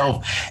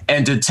myself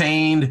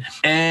entertained,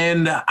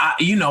 and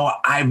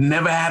I've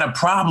never had a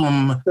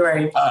problem.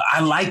 Right.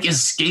 I like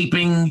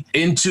escaping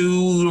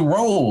into the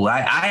role.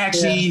 I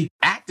actually,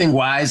 acting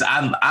wise,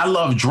 I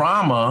love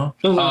drama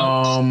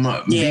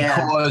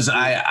because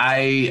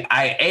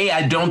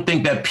I don't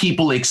think that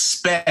people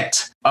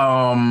expect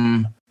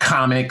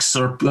comics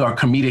or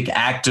comedic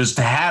actors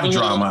to have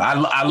drama. I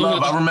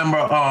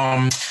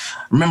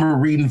remember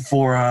reading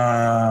for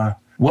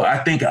well, I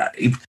think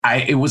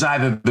it was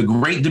either The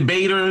Great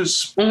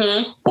Debaters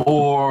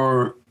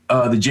or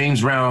the James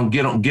Brown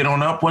Get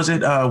On Up, was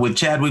it? With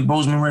Chadwick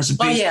Boseman, rest in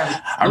peace. Oh, yeah.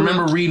 I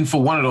remember reading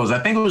for one of those. I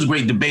think it was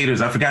Great Debaters.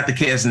 I forgot the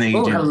cast name.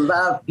 Oh, I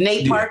love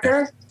Nate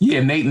Parker. Yeah,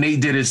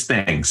 Nate did his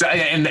thing. So,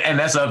 and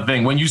that's the other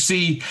thing. When you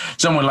see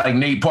someone like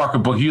Nate Parker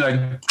book, you're like,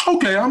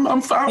 okay, I'm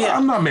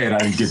not mad I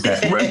didn't get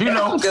that. You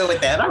know? I'm good with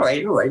that. All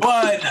right.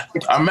 But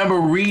I remember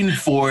reading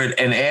for it,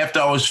 and after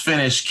I was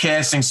finished,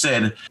 casting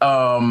said,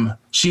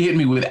 she hit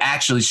me with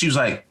she was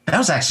like, that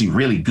was actually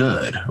really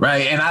good,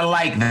 right? And I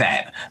like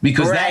that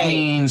because that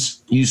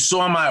means you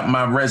saw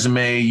my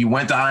resume, you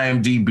went to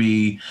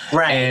IMDb,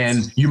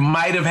 and you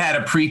might have had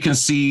a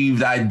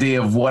preconceived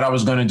idea of what I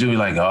was going to do. You're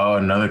like, oh,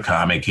 another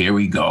comic, here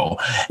we go.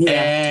 Yeah.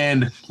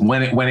 And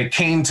when it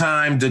came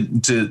time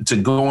to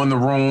go in the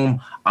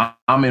room,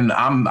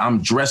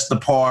 I'm dressed the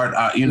part,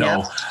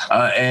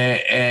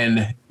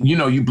 and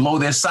you blow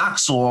their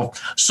socks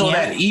off so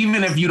that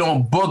even if you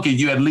don't book it,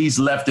 you at least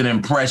left an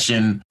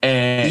impression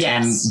and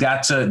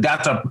got to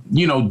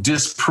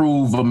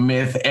disprove a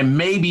myth and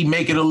maybe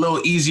make it a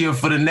little easier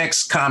for the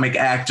next comic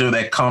actor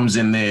that comes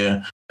in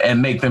there and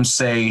make them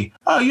say,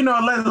 oh,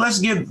 let's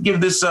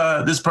give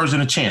this person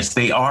a chance.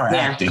 They are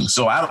acting.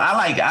 So I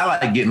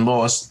like getting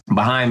lost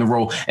behind the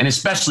role, and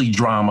especially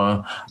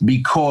drama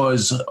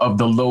because of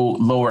the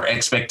lower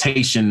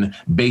expectation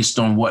based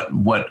on what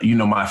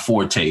my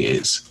forte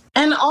is.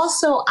 And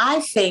also,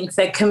 I think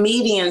that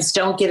comedians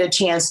don't get a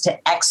chance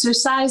to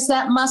exercise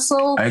that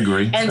muscle. I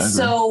agree.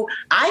 So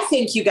I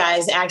think you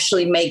guys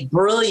actually make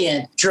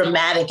brilliant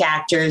dramatic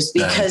actors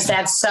because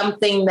that's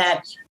something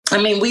that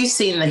I mean, we've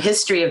seen the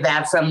history of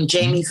that from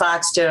Jamie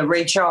Foxx to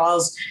Ray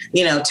Charles,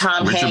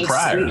 Tom Hanks,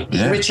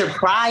 Richard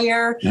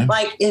Pryor,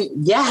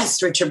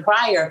 Richard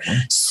Pryor.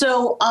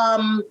 So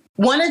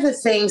one of the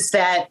things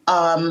that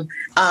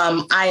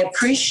I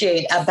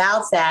appreciate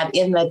about that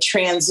in the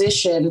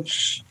transition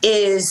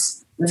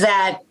is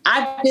that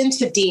I've been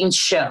to Dean's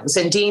shows,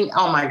 and Dean,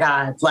 oh my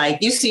God, like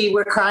you see,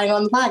 we're crying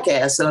on the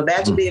podcast. So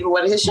imagine being at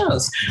one of his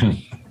shows.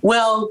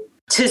 Well,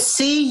 to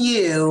see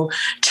you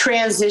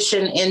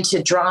transition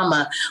into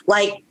drama,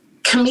 like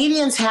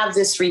comedians have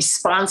this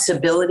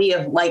responsibility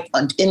of, like,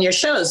 in your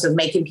shows, of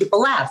making people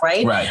laugh,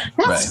 right? Right.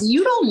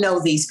 You don't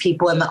know these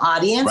people in the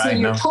audience,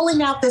 and you're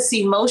pulling out this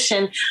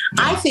emotion.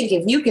 Yeah. I think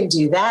if you can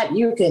do that,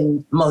 you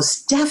can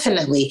most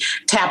definitely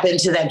tap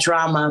into that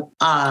drama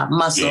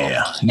muscle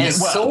and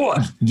soar.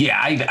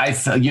 Yeah,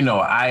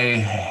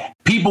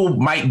 people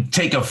might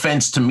take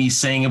offense to me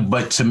saying it,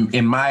 but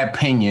in my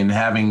opinion,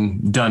 having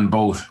done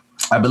both,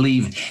 I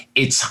believe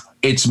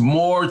it's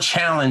more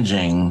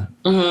challenging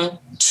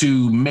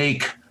to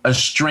make a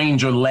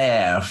stranger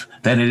laugh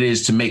than it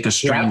is to make a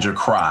stranger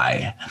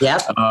cry.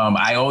 Yep.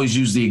 I always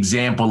use the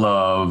example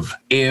of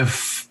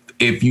if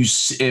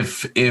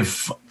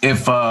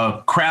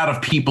a crowd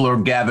of people are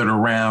gathered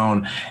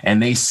around and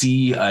they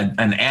see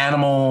an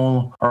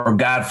animal, or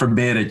God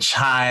forbid, a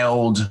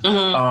child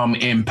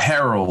in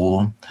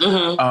peril,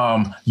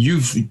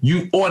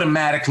 you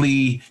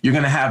automatically, you're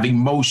going to have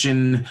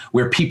emotion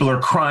where people are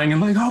crying and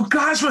like, oh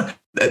gosh,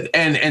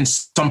 and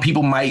some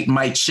people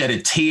might shed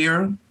a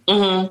tear.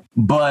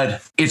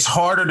 But it's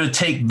harder to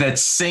take that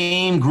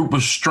same group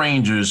of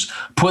strangers,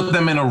 put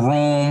them in a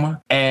room,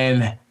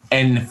 and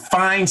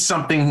find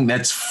something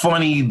that's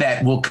funny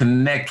that will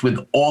connect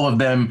with all of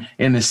them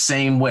in the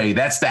same way.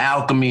 That's the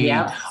alchemy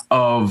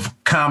of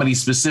comedy,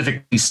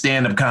 specifically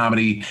stand-up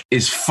comedy,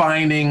 is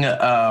finding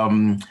a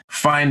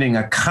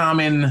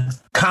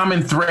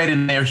common thread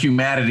in their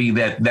humanity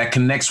that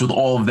connects with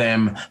all of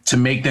them to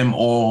make them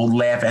all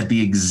laugh at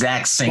the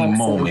exact same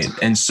moment.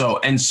 And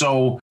so,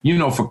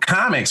 for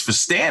comics, for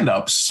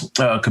stand-ups,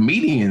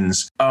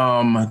 comedians,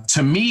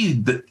 to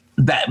me,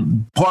 that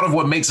part of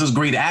what makes us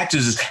great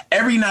actors is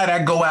every night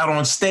I go out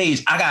on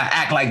stage, I gotta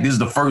act like this is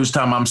the first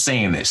time I'm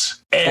saying this.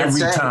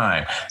 Every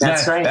time.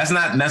 That's right.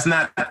 That's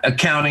not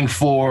accounting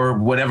for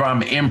whatever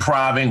I'm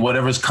improvising,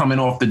 whatever's coming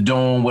off the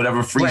dome,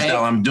 whatever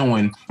freestyle I'm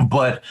doing.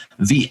 But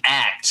the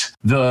act,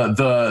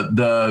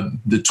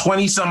 the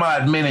 20 some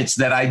odd minutes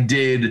that I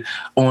did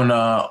on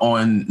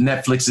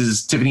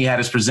Netflix's Tiffany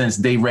Haddish Presents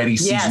Day Ready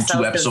season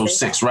 2, episode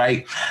 6,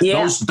 right?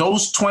 Yeah.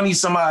 Those 20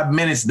 some odd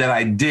minutes that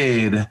I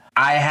did,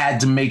 I had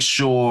to make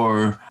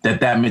sure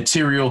that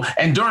material,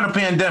 and during the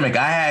pandemic,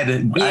 I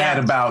had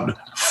about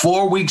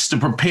 4 weeks to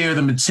prepare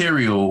the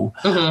material.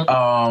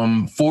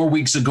 4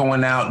 weeks of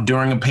going out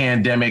during a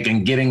pandemic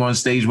and getting on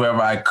stage wherever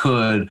I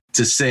could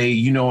to say,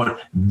 you know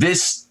what,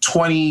 this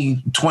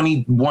 20,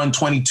 21,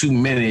 22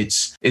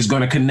 minutes is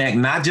going to connect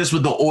not just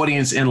with the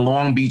audience in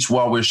Long Beach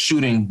while we're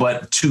shooting,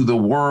 but to the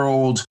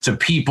world, to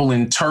people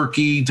in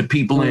Turkey, to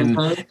people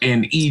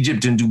in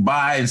Egypt and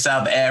Dubai and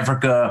South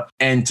Africa.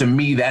 And to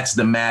me, that's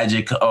the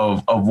magic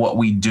of what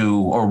we do,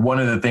 or one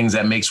of the things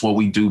that makes what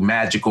we do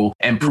magical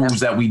and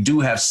proves that we do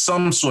have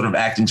some sort of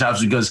acting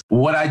chops. Because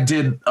what I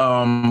did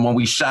when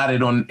we shot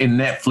it in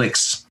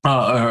Netflix,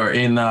 or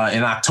in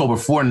October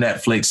for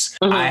Netflix,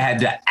 I had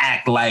to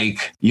act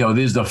like, this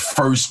is the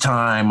first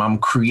time I'm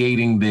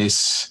creating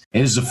this.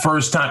 It is the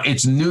first time.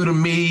 It's new to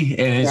me,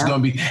 and it's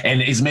gonna be,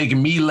 and it's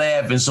making me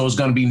laugh, and so it's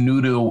gonna be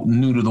new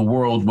to the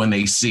world when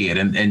they see it.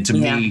 And to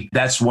me,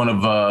 that's one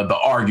of the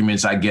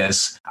arguments I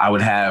guess I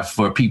would have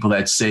for people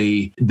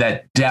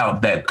that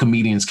doubt that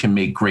comedians can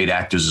make great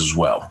actors as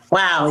well.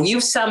 Wow,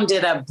 you've summed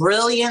it up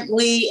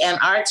brilliantly, and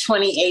our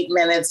 28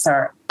 minutes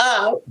are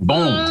up.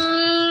 Boom.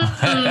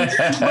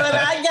 But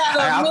I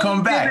got a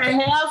minute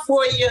and a half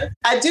for you.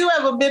 I do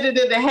have a minute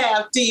and a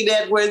half, Dean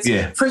Edwards.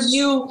 Yeah. For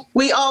you,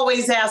 we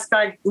always ask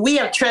we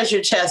have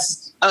treasure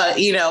chests,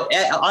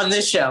 on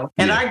this show.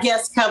 And our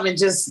guests come in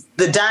just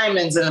the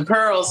diamonds and the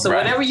pearls. So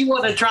whatever you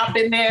want to drop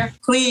in there,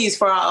 please,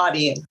 for our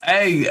audience.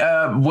 Hey,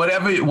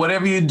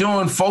 whatever you're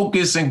doing,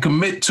 focus and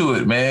commit to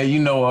it,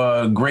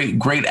 man.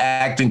 Great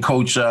acting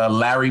coach,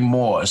 Larry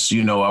Morse,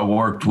 I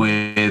worked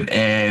with,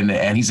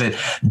 and he said,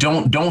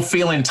 don't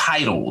feel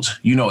entitled.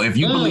 If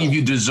you believe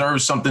you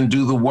deserve something,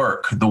 do the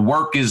work. The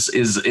work is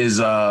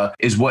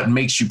what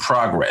makes you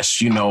progress.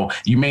 You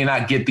may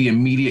not get the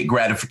immediate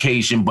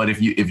gratification, but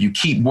if you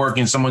keep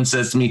working, someone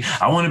says to me,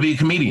 I want to be a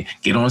comedian,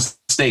 get on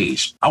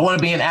stage. I want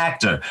to be an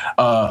actor.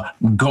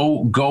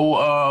 Go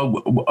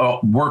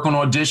work on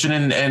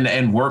audition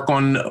and work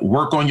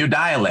on your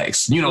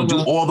dialects. Do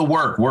all the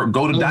work.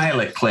 Go to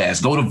dialect class.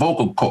 Go to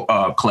vocal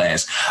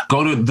class.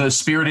 Go to the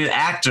spirited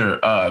actor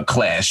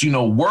class.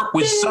 Work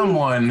with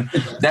someone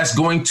that's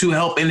going to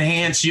help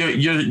enhance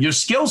your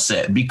skill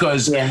set,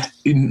 because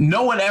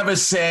no one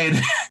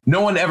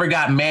ever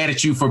got mad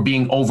at you for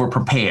being over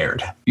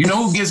prepared.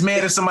 Who gets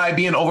mad at somebody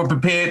being over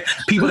prepared?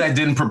 People that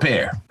didn't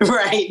prepare.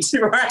 Right.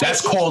 That's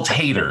That's called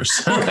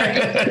haters.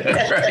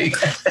 Right?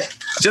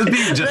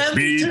 Just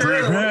be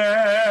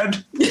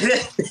prepared.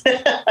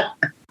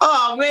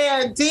 Oh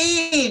man,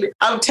 Dean,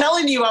 I'm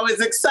telling you, I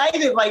was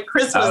excited like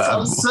Christmas.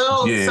 I'm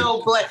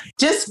so glad.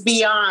 Just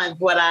beyond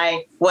what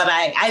I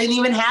didn't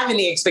even have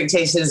any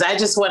expectations. I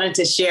just wanted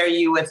to share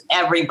you with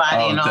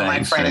everybody and all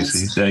my friends.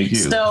 Stacey. Thank you.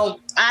 So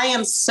I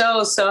am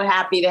so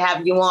happy to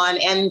have you on.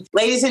 And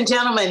ladies and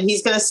gentlemen,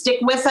 he's going to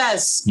stick with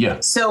us. Yeah.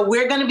 So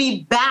we're going to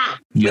be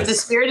back with the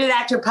Spirited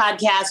Actor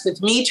Podcast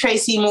with me,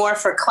 Tracy Moore,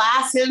 for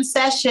Class in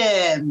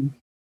Session.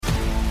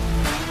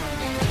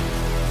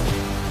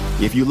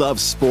 If you love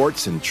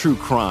sports and true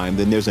crime,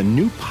 then there's a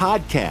new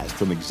podcast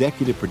from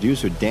executive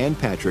producer Dan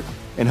Patrick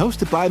and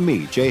hosted by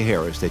me, Jay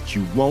Harris, that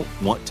you won't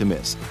want to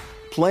miss.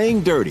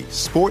 Playing Dirty: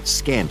 Sports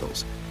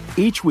Scandals.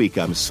 Each week,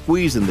 I'm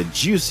squeezing the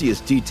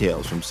juiciest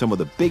details from some of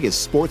the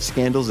biggest sports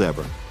scandals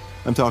ever.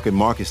 I'm talking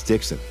Marcus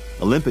Dixon,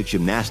 Olympic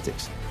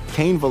gymnastics,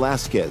 Cain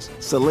Velasquez,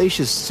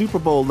 salacious Super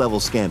Bowl-level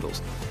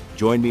scandals.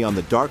 Join me on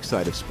the dark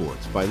side of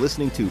sports by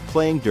listening to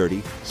Playing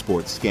Dirty: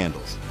 Sports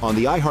Scandals on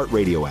the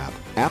iHeartRadio app,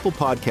 Apple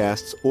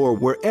Podcasts, or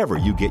wherever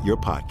you get your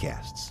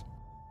podcasts.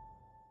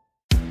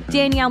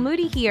 Danielle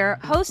Moody here,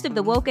 host of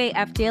the Woke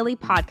AF Daily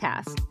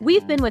podcast.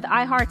 We've been with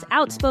iHeart's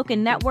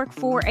Outspoken Network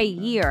for a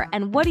year,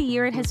 and what a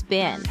year it has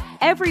been.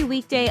 Every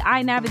weekday,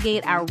 I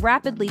navigate our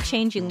rapidly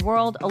changing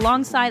world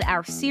alongside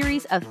our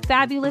series of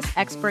fabulous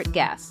expert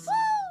guests.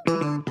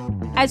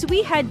 As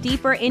we head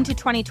deeper into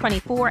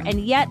 2024 and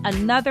yet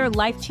another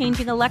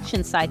life-changing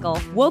election cycle,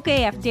 Woke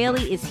AF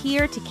Daily is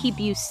here to keep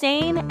you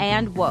sane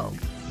and woke.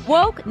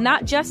 Woke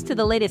not just to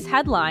the latest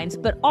headlines,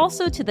 but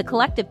also to the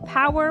collective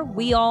power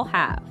we all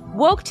have.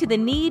 Woke to the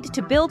need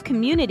to build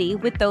community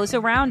with those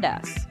around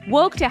us.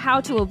 Woke to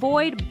how to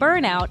avoid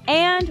burnout,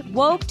 and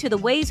woke to the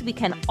ways we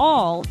can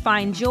all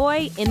find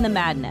joy in the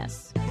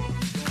madness.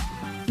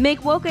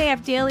 Make Woke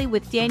AF Daily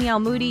with Danielle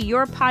Moody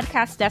your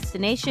podcast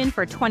destination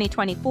for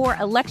 2024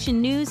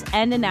 election news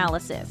and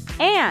analysis.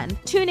 And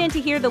tune in to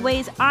hear the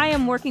ways I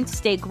am working to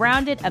stay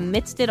grounded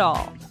amidst it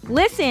all.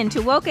 Listen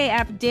to Woke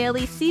AF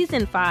Daily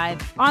Season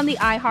 5 on the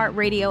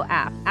iHeartRadio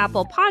app,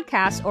 Apple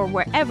Podcasts, or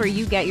wherever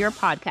you get your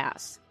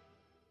podcasts.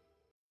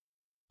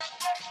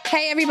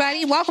 Hey,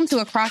 everybody. Welcome to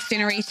Across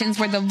Generations,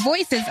 where the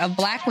voices of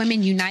Black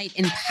women unite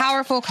in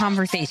powerful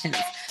conversations.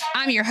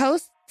 I'm your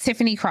host,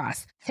 Tiffany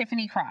Cross.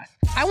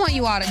 I want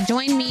you all to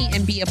join me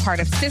and be a part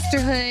of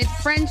sisterhood,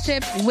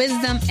 friendship,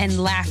 wisdom,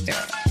 and laughter.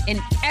 In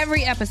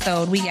every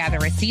episode, we gather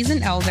a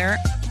seasoned elder.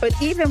 But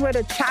even with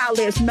a child,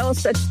 there's no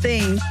such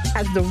thing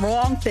as the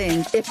wrong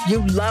thing if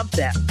you love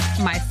them.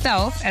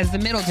 Myself, as the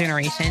middle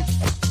generation.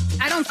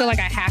 I don't feel like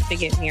I have to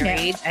get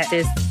married at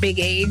this big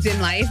age in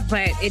life,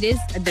 but it is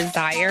a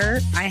desire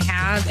I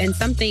have and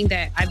something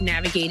that I've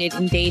navigated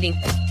in dating.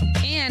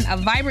 And a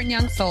vibrant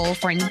young soul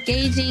for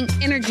engaging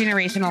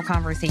intergenerational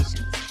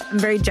conversations. I'm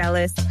very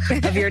jealous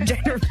of your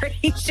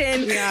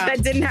generation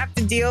that didn't have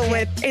to deal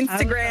with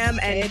Instagram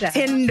and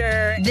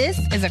Tinder. This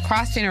is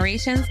Across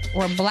Generations,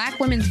 where Black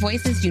women's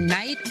voices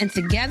unite, and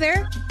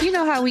together, you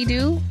know how we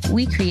do,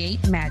 we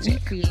create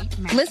magic.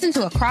 Listen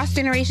to Across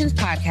Generations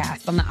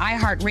podcast on the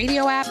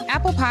iHeartRadio app,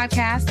 Apple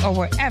Podcasts, or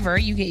wherever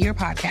you get your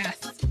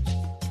podcasts.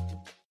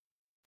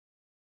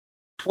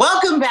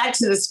 Welcome back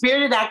to the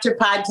Spirited Actor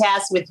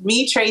Podcast with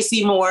me,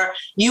 Tracy Moore.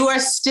 You are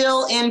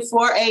still in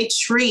for a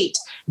treat.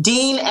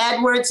 Dean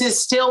Edwards is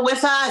still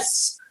with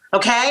us.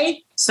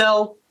 Okay,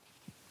 so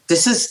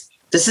this is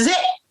it.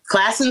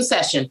 Class in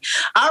session.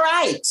 All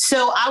right,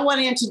 so I want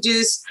to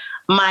introduce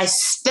my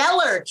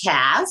stellar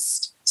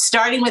cast,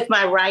 starting with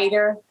my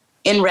writer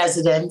in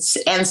residence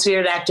and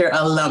Spirited Actor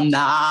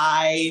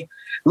alumni,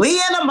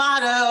 Leah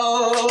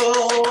Amato.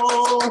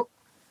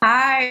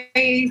 Hi.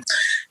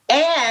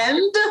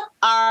 And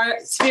our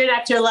Spirit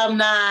Actor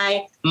alumni,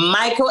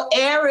 Michael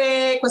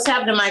Eric. What's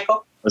happening,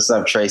 Michael? What's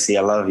up, Tracy?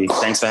 I love you.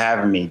 Thanks for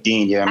having me.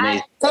 Dean, you're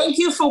amazing. Thank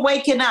you for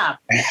waking up.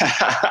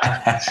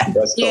 That's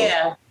cool.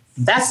 Yeah,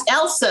 that's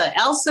Elsa.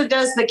 Elsa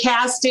does the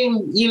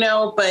casting,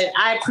 but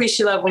I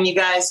appreciate love when you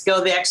guys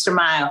go the extra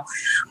mile.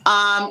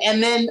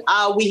 And then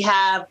we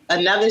have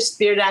another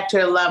Spirit Actor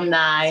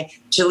alumni,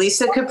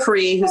 Jaleesa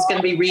Capri, who's going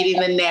to be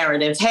reading the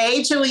narrative. Hey,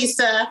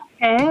 Jaleesa.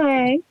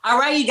 Hey. All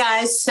right, you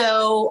guys.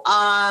 So,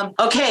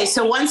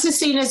 so once the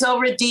scene is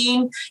over,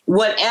 Dean,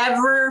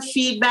 whatever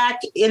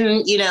feedback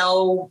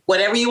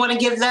whatever you want to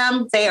give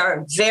them, they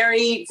are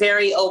very,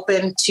 very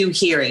open to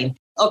hearing.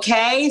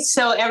 Okay,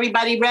 so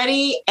everybody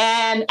ready?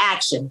 And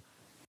action.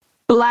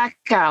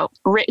 Blackout,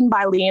 written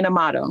by Leah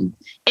Amato.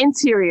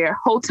 Interior,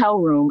 hotel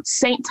room,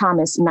 St.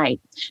 Thomas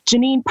night.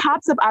 Janine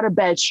pops up out of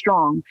bed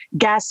strong,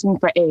 gasping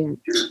for air.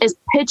 It's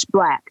pitch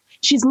black.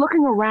 She's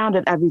looking around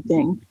at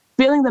everything,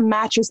 feeling the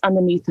mattress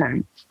underneath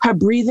her. Her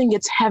breathing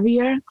gets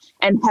heavier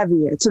and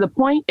heavier to the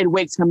point it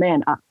wakes her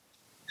man up.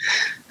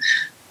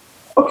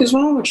 What is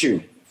wrong with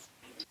you?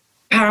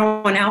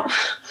 Power went out,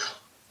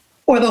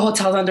 or the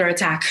hotel's under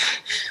attack.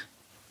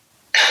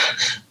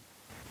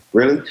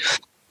 Really?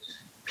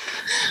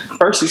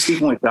 First, you're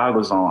sleeping with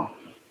goggles on.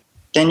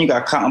 Then you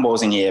got cotton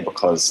balls in your ear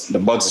because the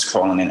bugs is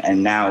crawling in,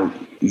 and now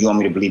you want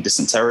me to believe this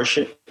some terror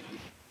shit?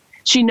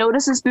 She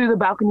notices through the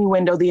balcony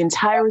window the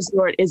entire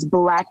resort is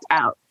blacked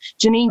out.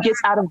 Janine gets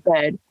out of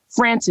bed,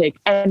 frantic,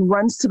 and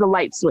runs to the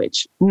light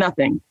switch.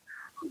 Nothing.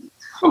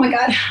 Oh my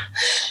God.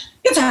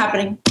 It's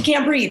happening. I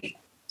can't breathe.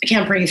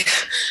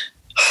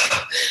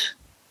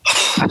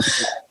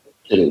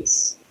 It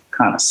is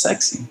kind of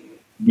sexy.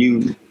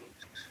 You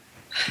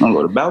want to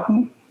go to the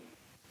balcony?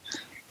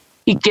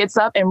 He gets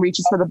up and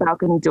reaches for the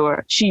balcony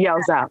door. She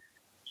yells out,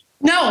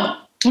 "No,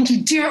 don't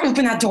you dare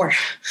open that door."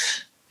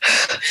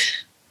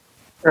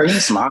 Girl, you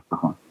smart.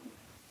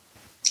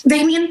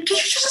 Damien, can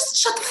you just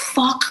shut the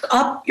fuck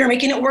up? You're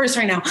making it worse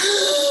right now.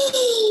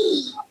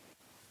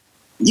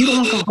 You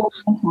don't convoke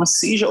a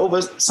seizure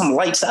over some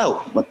lights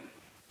out. But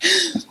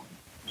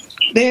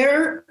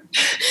there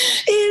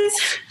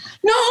is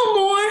no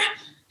more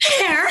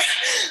hair.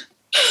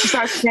 She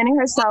starts standing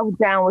herself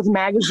down with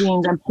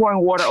magazines and pouring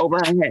water over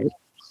her head.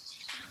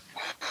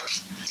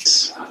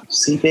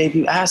 See, babe,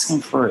 you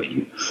asking for it.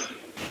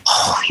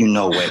 You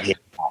know what?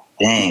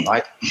 Dang,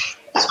 like.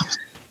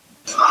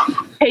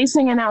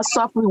 Pacing and now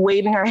softly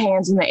waving her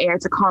hands in the air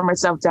to calm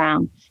herself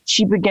down,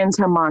 she begins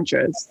her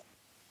mantras.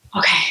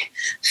 Okay,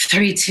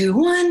 3, 2,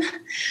 1.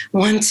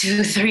 1,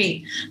 2,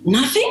 3.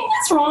 Nothing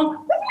is wrong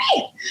with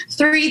me.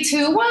 3,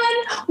 2, 1.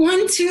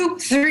 1, 2,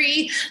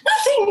 3.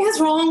 Nothing is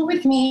wrong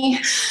with me.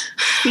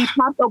 He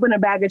pops open a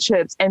bag of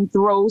chips and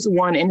throws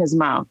one in his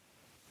mouth.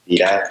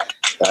 Yeah,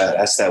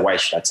 that's that white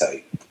shit, I tell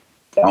you.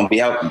 Don't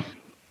be out. You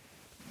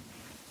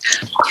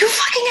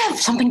fucking have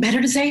something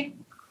better to say?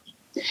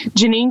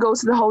 Janine goes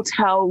to the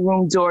hotel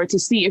room door to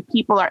see if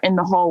people are in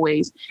the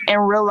hallways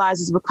and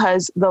realizes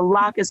because the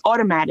lock is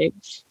automatic,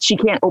 she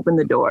can't open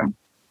the door.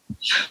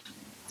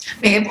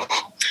 Babe,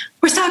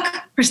 we're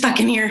stuck. We're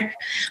stuck in here.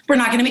 We're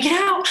not going to make it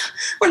out.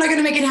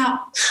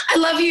 I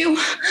love you.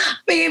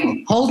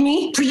 Babe, hold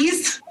me,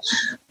 please.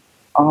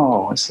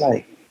 Oh, it's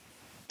like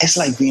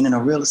being in a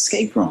real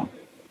escape room.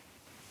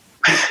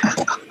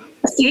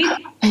 See?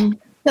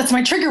 That's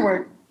my trigger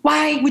word.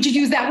 Why would you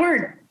use that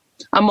word?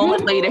 A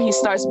moment later, he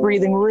starts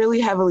breathing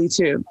really heavily,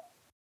 too.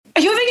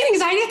 Are you having an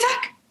anxiety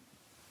attack?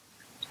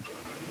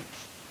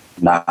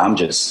 Nah, I'm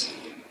just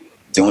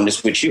doing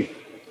this with you.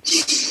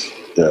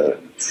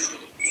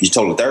 You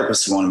told the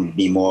therapist you wanted me to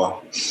be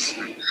more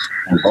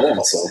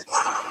involved, so.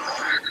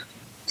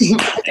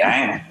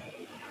 Damn.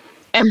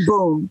 And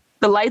boom,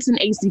 the lights and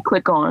AC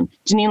click on.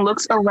 Janine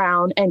looks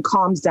around and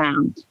calms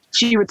down.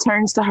 She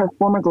returns to her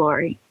former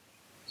glory.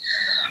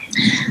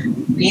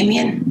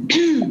 Damien,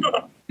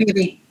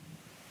 baby.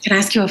 Can I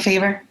ask you a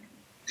favor?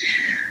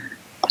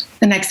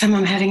 The next time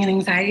I'm having an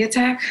anxiety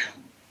attack,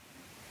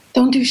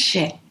 don't do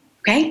shit,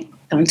 okay?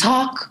 Don't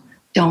talk,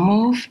 don't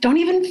move, don't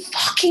even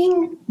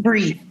fucking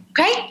breathe,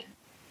 okay?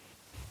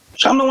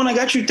 I'm the one that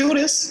got you through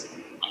this.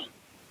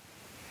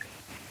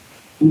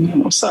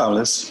 What's up?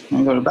 Let's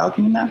go to the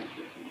balcony now?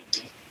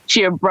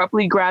 She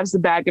abruptly grabs the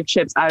bag of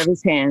chips out of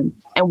his hand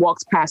and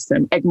walks past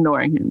him,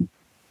 ignoring him.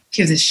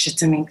 Give this shit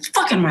to me.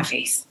 Fuck in my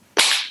face.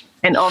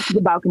 And off to the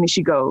balcony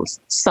she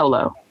goes,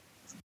 solo.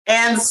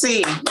 And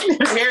scene.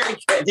 Very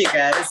good, you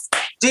guys.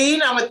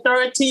 Dean, I'm going to throw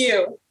it to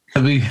you.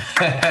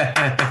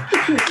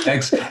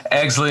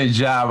 Excellent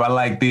job. I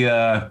like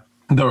the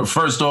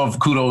first off,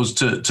 kudos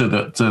to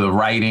the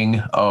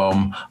writing,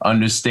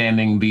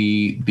 understanding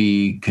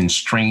the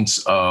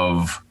constraints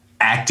of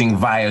acting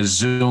via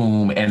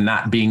Zoom and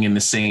not being in the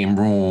same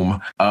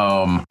room.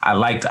 I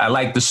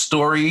like the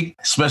story,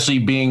 especially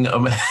being,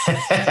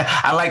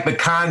 I like the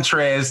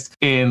contrast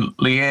in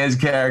Leanne's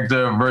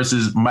character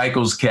versus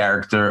Michael's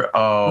character,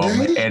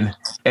 and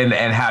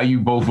how you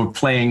both were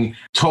playing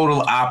total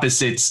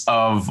opposites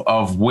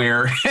of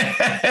where,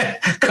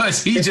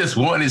 because he just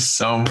wanted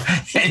some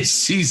and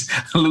she's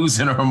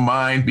losing her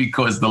mind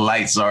because the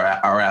lights are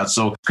out.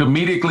 So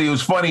comedically, it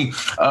was funny.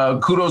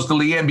 Kudos to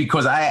Leanne,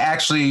 because I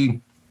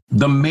actually,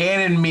 the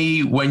man in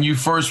me, when you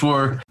first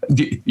were,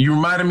 you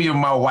reminded me of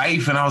my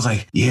wife, and I was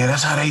like, yeah,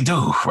 that's how they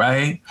do,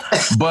 right?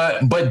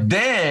 But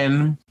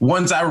then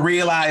once I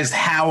realized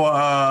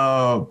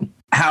how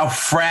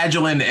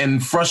fragile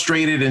and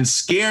frustrated and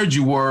scared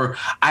you were,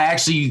 I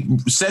actually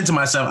said to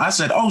myself, I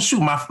said, oh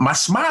shoot, my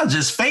smile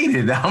just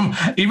faded.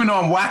 Even though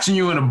I'm watching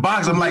you in a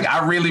box, I'm like,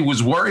 I really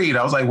was worried.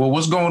 I was like, well,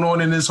 what's going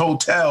on in this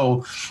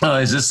hotel?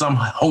 Is this some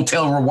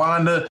Hotel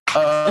Rwanda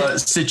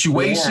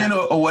situation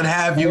or what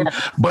have you?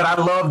 But I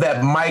love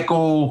that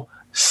Michael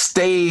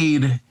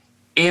stayed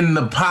in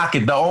the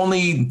pocket. The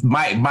only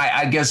my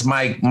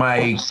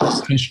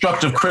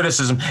constructive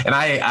criticism, and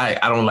I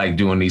don't like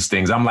doing these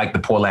things. I'm like the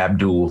Paul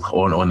Abdul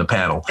on the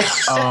panel.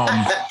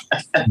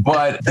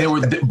 But there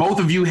were both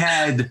of you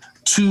had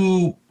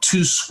two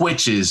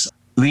switches.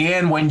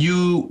 Leanne, when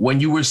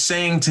you were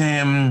saying to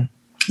him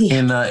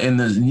in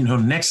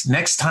the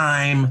next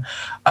time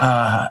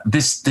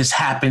this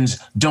happens,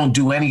 don't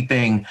do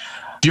anything.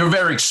 You're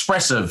very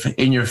expressive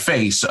in your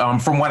face,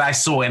 from what I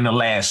saw in the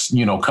last,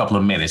 couple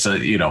of minutes,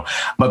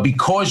 but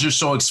because you're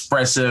so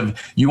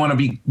expressive, you want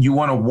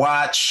to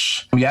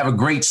watch You have a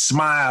great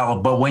smile,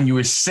 but when you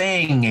were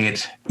saying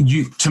it,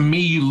 to me,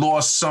 you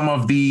lost some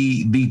of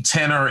the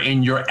tenor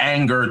in your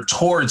anger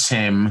towards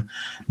him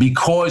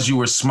because you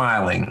were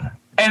smiling.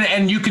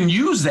 And you can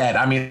use that.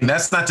 I mean,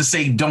 that's not to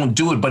say don't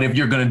do it, but if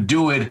you're going to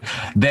do it,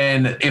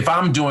 then if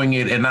I'm doing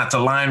it, and not to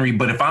line read,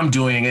 but if I'm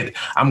doing it,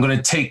 I'm going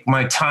to take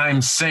my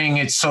time saying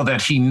it so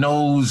that he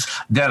knows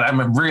that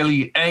I'm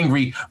really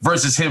angry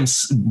versus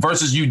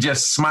you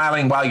just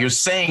smiling while you're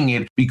saying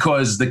it,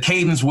 because the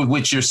cadence with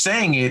which you're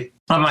saying it,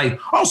 I'm like,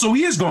 oh, so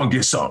he is going to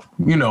get some,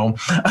 you know?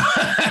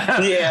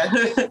 Yeah.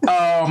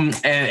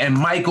 And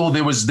Michael,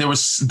 there was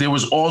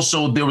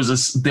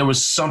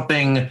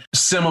something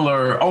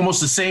similar,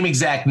 almost the same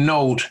exact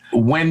note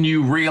when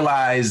you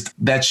realized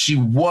that she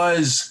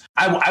was,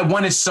 I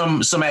wanted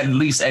some at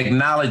least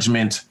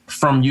acknowledgement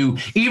from you,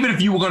 even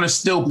if you were going to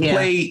still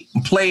play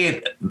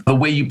it the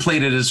way you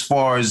played it as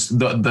far as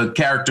the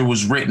character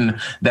was written,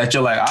 that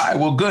you're like, all right,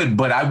 well, good.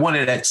 But I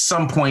wanted at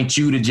some point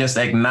you to just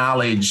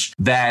acknowledge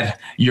that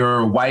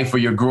your wife or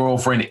your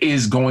girlfriend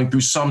is going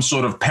through some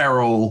sort of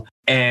peril,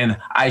 and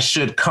I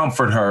should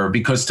comfort her,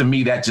 because to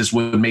me, that just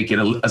would make it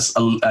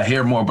a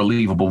hair more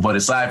believable. But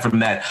aside from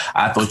that,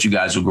 I thought you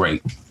guys were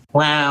great.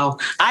 Wow.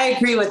 I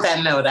agree with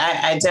that note.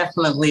 I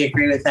definitely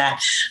agree with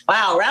that.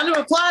 Wow. Round of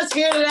applause,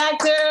 Spirited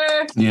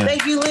Actor. Yeah,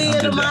 thank you,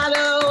 Leah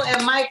D'Amato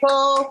and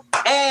Michael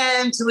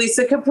and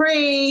Lisa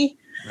Capri.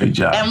 Great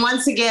job. And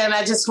once again,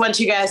 I just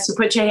want you guys to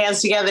put your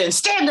hands together and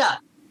stand up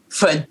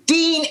for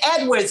Dean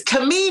Edwards,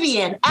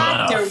 comedian,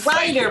 actor,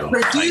 writer,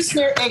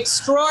 producer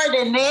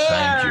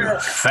extraordinaire.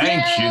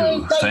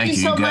 Thank you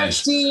so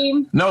much,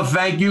 Dean. No,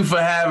 thank you for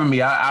having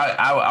me.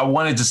 I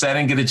wanted to say, I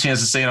didn't get a chance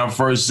to say in our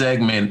first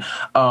segment,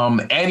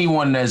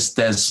 anyone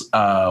that's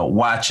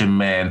watching,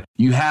 man,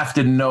 you have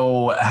to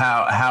know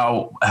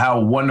how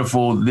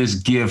wonderful this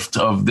gift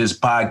of this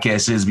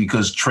podcast is,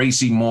 because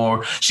Tracy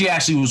Moore, she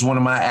actually was one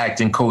of my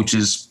acting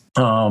coaches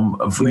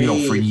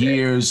for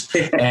years,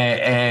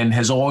 and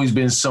has always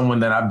been someone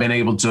that I've been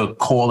able to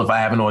call if I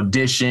have an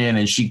audition,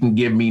 and she can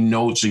give me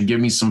notes and give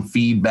me some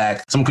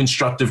feedback, some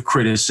constructive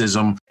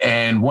criticism.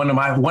 And one of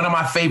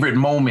my favorite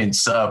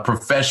moments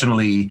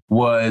professionally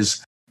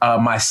was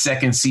my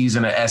second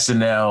season of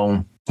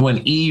SNL,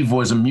 when Eve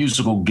was a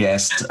musical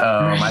guest.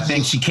 I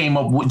think she came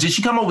up. Did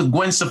she come up with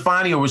Gwen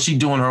Stefani, or was she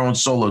doing her own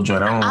solo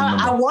joint? I don't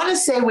remember. I want to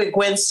say with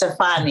Gwen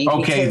Stefani.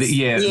 Okay,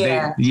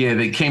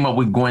 they came up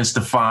with Gwen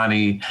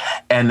Stefani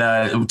and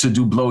to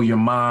do Blow Your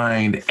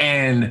Mind.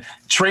 And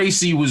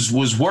Tracy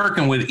was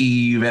working with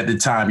Eve at the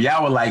time.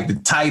 Y'all were like the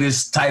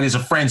tightest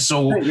of friends.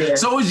 So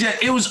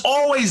it was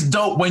always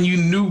dope when you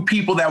knew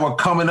people that were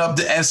coming up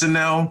to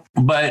SNL.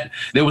 But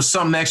there was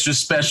something extra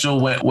special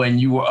when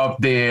you were up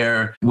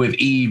there with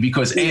Eve,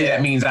 because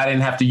that means I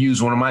didn't have to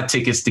use one of my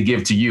tickets to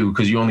give to you,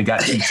 because you only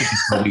got 2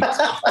 tickets per week.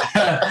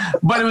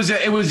 But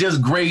it was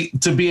just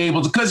great to be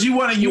able to, because you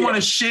want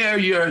to share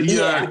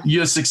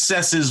your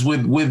successes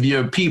with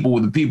your people,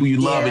 with the people you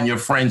love and your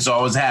friends. So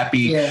I was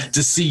happy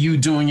to see you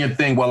doing your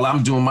thing while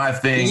I'm doing my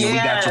thing. Yes. And we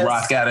got to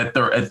rock out at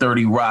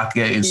 30 Rock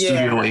in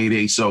Studio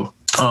 88. So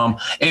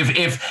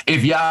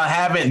if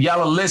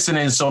y'all are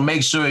listening, so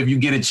make sure if you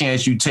get a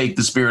chance, you take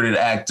the Spirited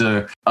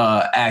Actor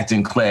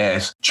acting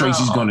class.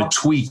 Tracy's going to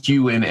tweak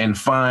you and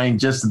find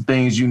just the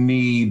things you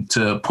need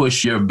to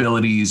push your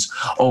abilities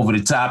over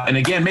the top. And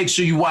again, make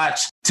sure you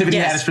watch Tiffany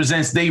Haddish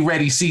Presents They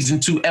Ready Season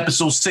 2,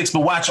 Episode 6. But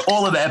watch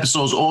all of the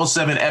episodes, all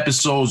 7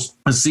 episodes,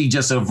 and see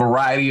just a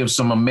variety of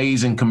some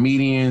amazing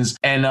comedians.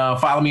 And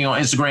follow me on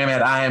Instagram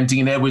at I am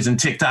Dean Edwards, and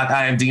TikTok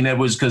I am Dean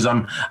Edwards, because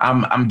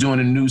I'm doing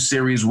a new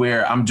series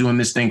where I'm doing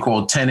this thing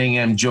called 10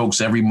 a.m.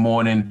 jokes every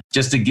morning,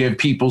 just to give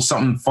people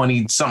something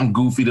funny, something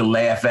goofy to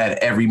laugh at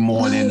every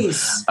morning.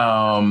 Nice.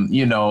 And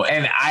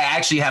I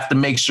actually have to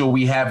make sure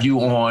we have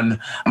you on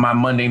my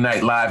Monday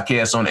night live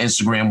cast on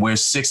Instagram. We're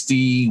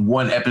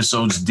 61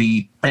 episodes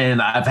deep.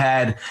 And I've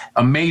had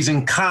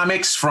amazing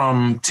comics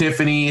from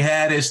Tiffany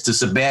Haddish to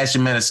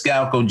Sebastian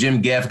Maniscalco, Jim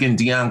Gaffigan,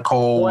 Deion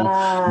Cole.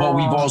 Wow. But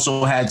we've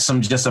also had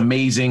some just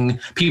amazing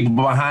people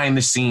behind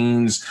the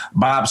scenes.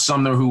 Bob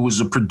Sumner, who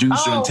was a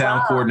producer and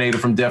talent coordinator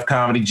from Def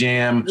Comedy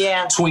Jam.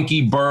 Yeah.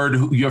 Twinkie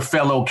Bird, your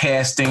fellow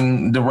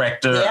casting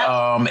director,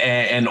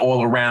 and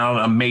all around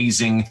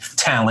amazing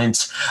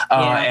talent.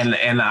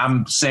 And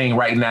I'm saying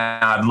right now,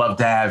 I'd love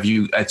to have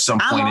you at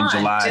some point in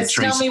July, just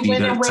Tracy, tell me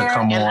when and where,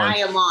 come and on. I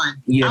am on.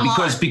 Yeah,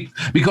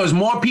 because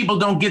more people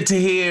don't get to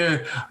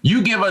hear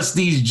you give us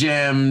these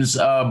gems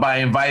by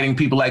inviting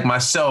people like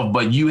myself,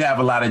 but you have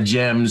a lot of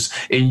gems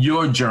in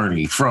your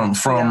journey from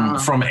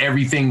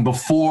everything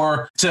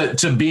before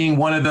to being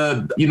one of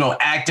the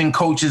acting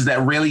coaches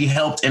that really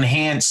helped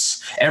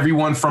enhance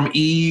everyone from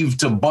Eve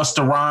to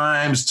Busta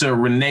Rhymes to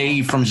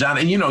Renee from John.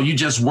 And you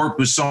just worked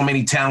with so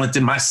many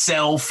talented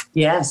myself.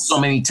 Yes, so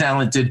many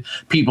talented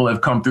people have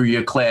come through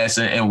your class,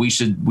 and we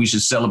should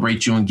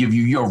celebrate you and give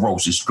you your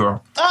roses,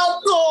 girl.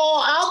 Oh,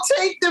 Oh, I'll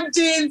take them,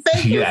 Dean.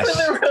 Thank you for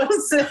the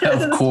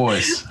roses. Of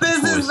course.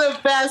 This is the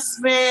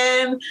best,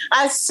 man.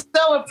 I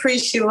so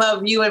appreciate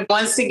love you. And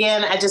once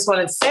again, I just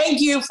want to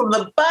thank you from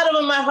the bottom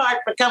of my heart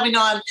for coming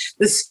on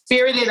The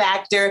Spirited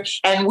Actor.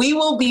 And we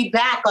will be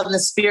back on The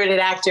Spirited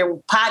Actor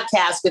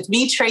podcast with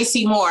me,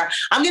 Tracy Moore.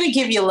 I'm going to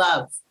give you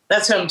love.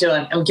 That's what I'm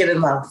doing. I'm giving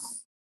love.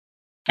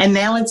 And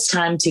now it's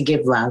time to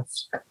give love.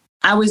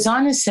 I was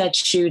on a set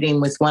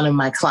shooting with one of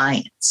my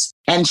clients,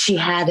 and she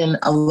had an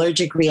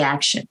allergic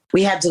reaction.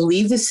 We had to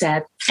leave the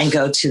set and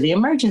go to the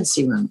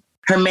emergency room.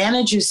 Her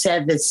manager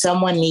said that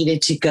someone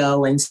needed to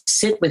go and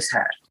sit with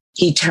her.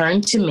 He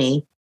turned to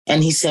me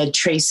and he said,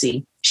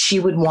 Tracy,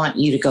 she would want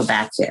you to go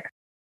back there.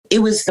 It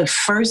was the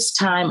first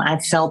time I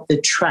felt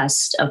the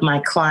trust of my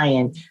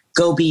client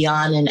go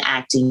beyond an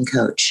acting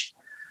coach.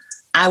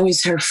 I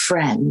was her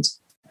friend.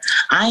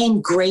 I am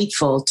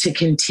grateful to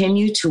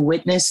continue to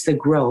witness the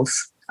growth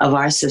of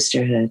our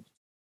sisterhood.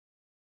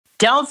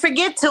 Don't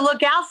forget to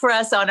look out for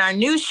us on our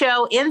new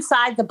show,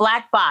 Inside the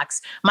Black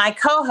Box. My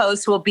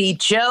co-host will be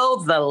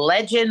Joe the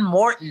Legend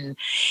Morton.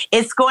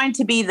 It's going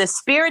to be the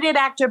Spirited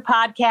Actor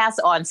podcast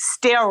on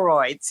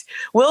steroids.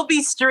 We'll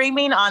be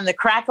streaming on the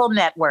Crackle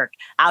Network.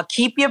 I'll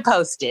keep you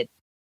posted.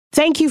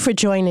 Thank you for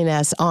joining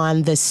us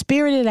on the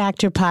Spirited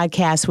Actor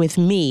podcast with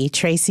me,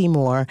 Tracy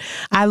Moore.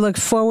 I look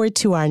forward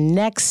to our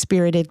next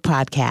Spirited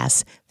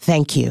podcast.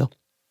 Thank you.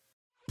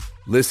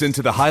 Listen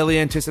to the highly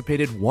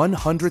anticipated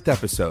 100th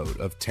episode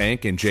of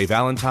Tank and Jay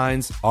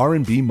Valentine's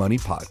R&B Money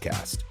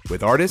Podcast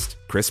with artist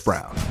Chris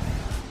Brown.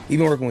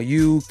 Even working with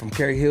you, from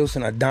Carrie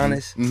Hilson,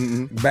 Adonis.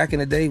 Back in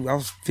the day, I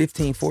was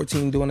 15,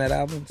 14 doing that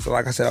album. So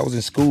like I said, I was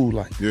in school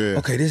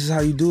okay, this is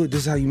how you do it.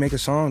 This is how you make a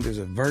song. There's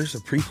a verse,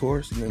 a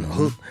pre-chorus, and then a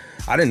hook.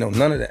 I didn't know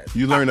none of that.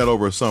 You learned that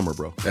over a summer,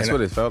 bro. That's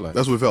what it felt like.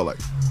 That's what it felt like.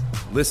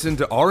 Listen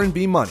to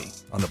R&B Money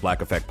on the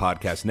Black Effect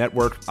Podcast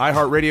Network,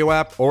 iHeartRadio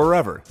app, or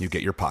wherever you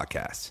get your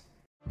podcasts.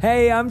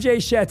 Hey, I'm Jay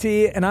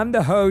Shetty, and I'm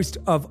the host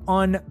of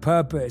On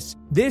Purpose.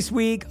 This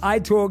week, I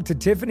talked to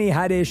Tiffany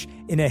Haddish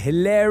in a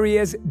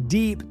hilarious,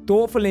 deep,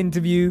 thoughtful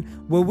interview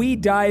where we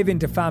dive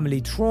into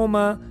family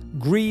trauma,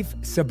 grief,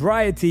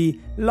 sobriety,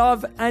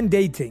 love, and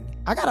dating.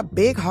 I got a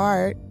big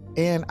heart,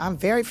 and I'm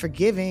very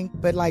forgiving,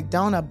 but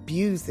don't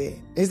abuse it.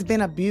 It's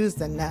been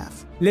abused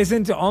enough.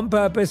 Listen to On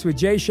Purpose with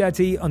Jay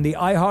Shetty on the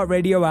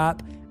iHeartRadio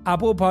app,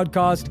 Apple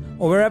Podcast,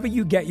 or wherever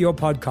you get your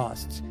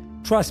podcasts.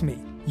 Trust me,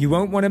 you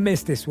won't want to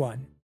miss this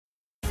one.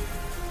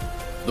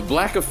 The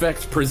Black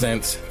Effect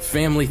presents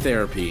Family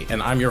Therapy,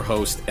 and I'm your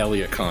host,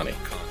 Elliot Connie.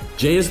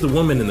 Jay is the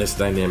woman in this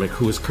dynamic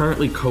who is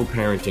currently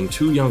co-parenting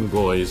 2 young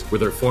boys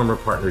with her former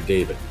partner,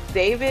 David.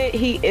 David,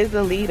 he is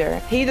a leader.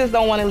 He just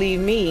don't want to leave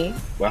me.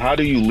 But how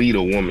do you lead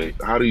a woman?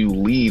 How do you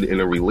lead in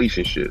a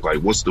relationship?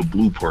 What's the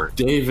blueprint?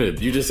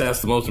 David, you just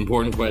asked the most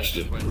important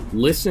question.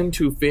 Listen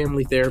to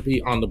Family Therapy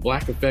on the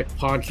Black Effect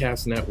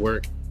Podcast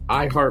Network,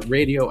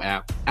 iHeartRadio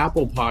app,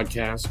 Apple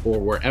Podcasts, or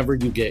wherever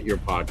you get your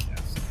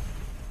podcasts.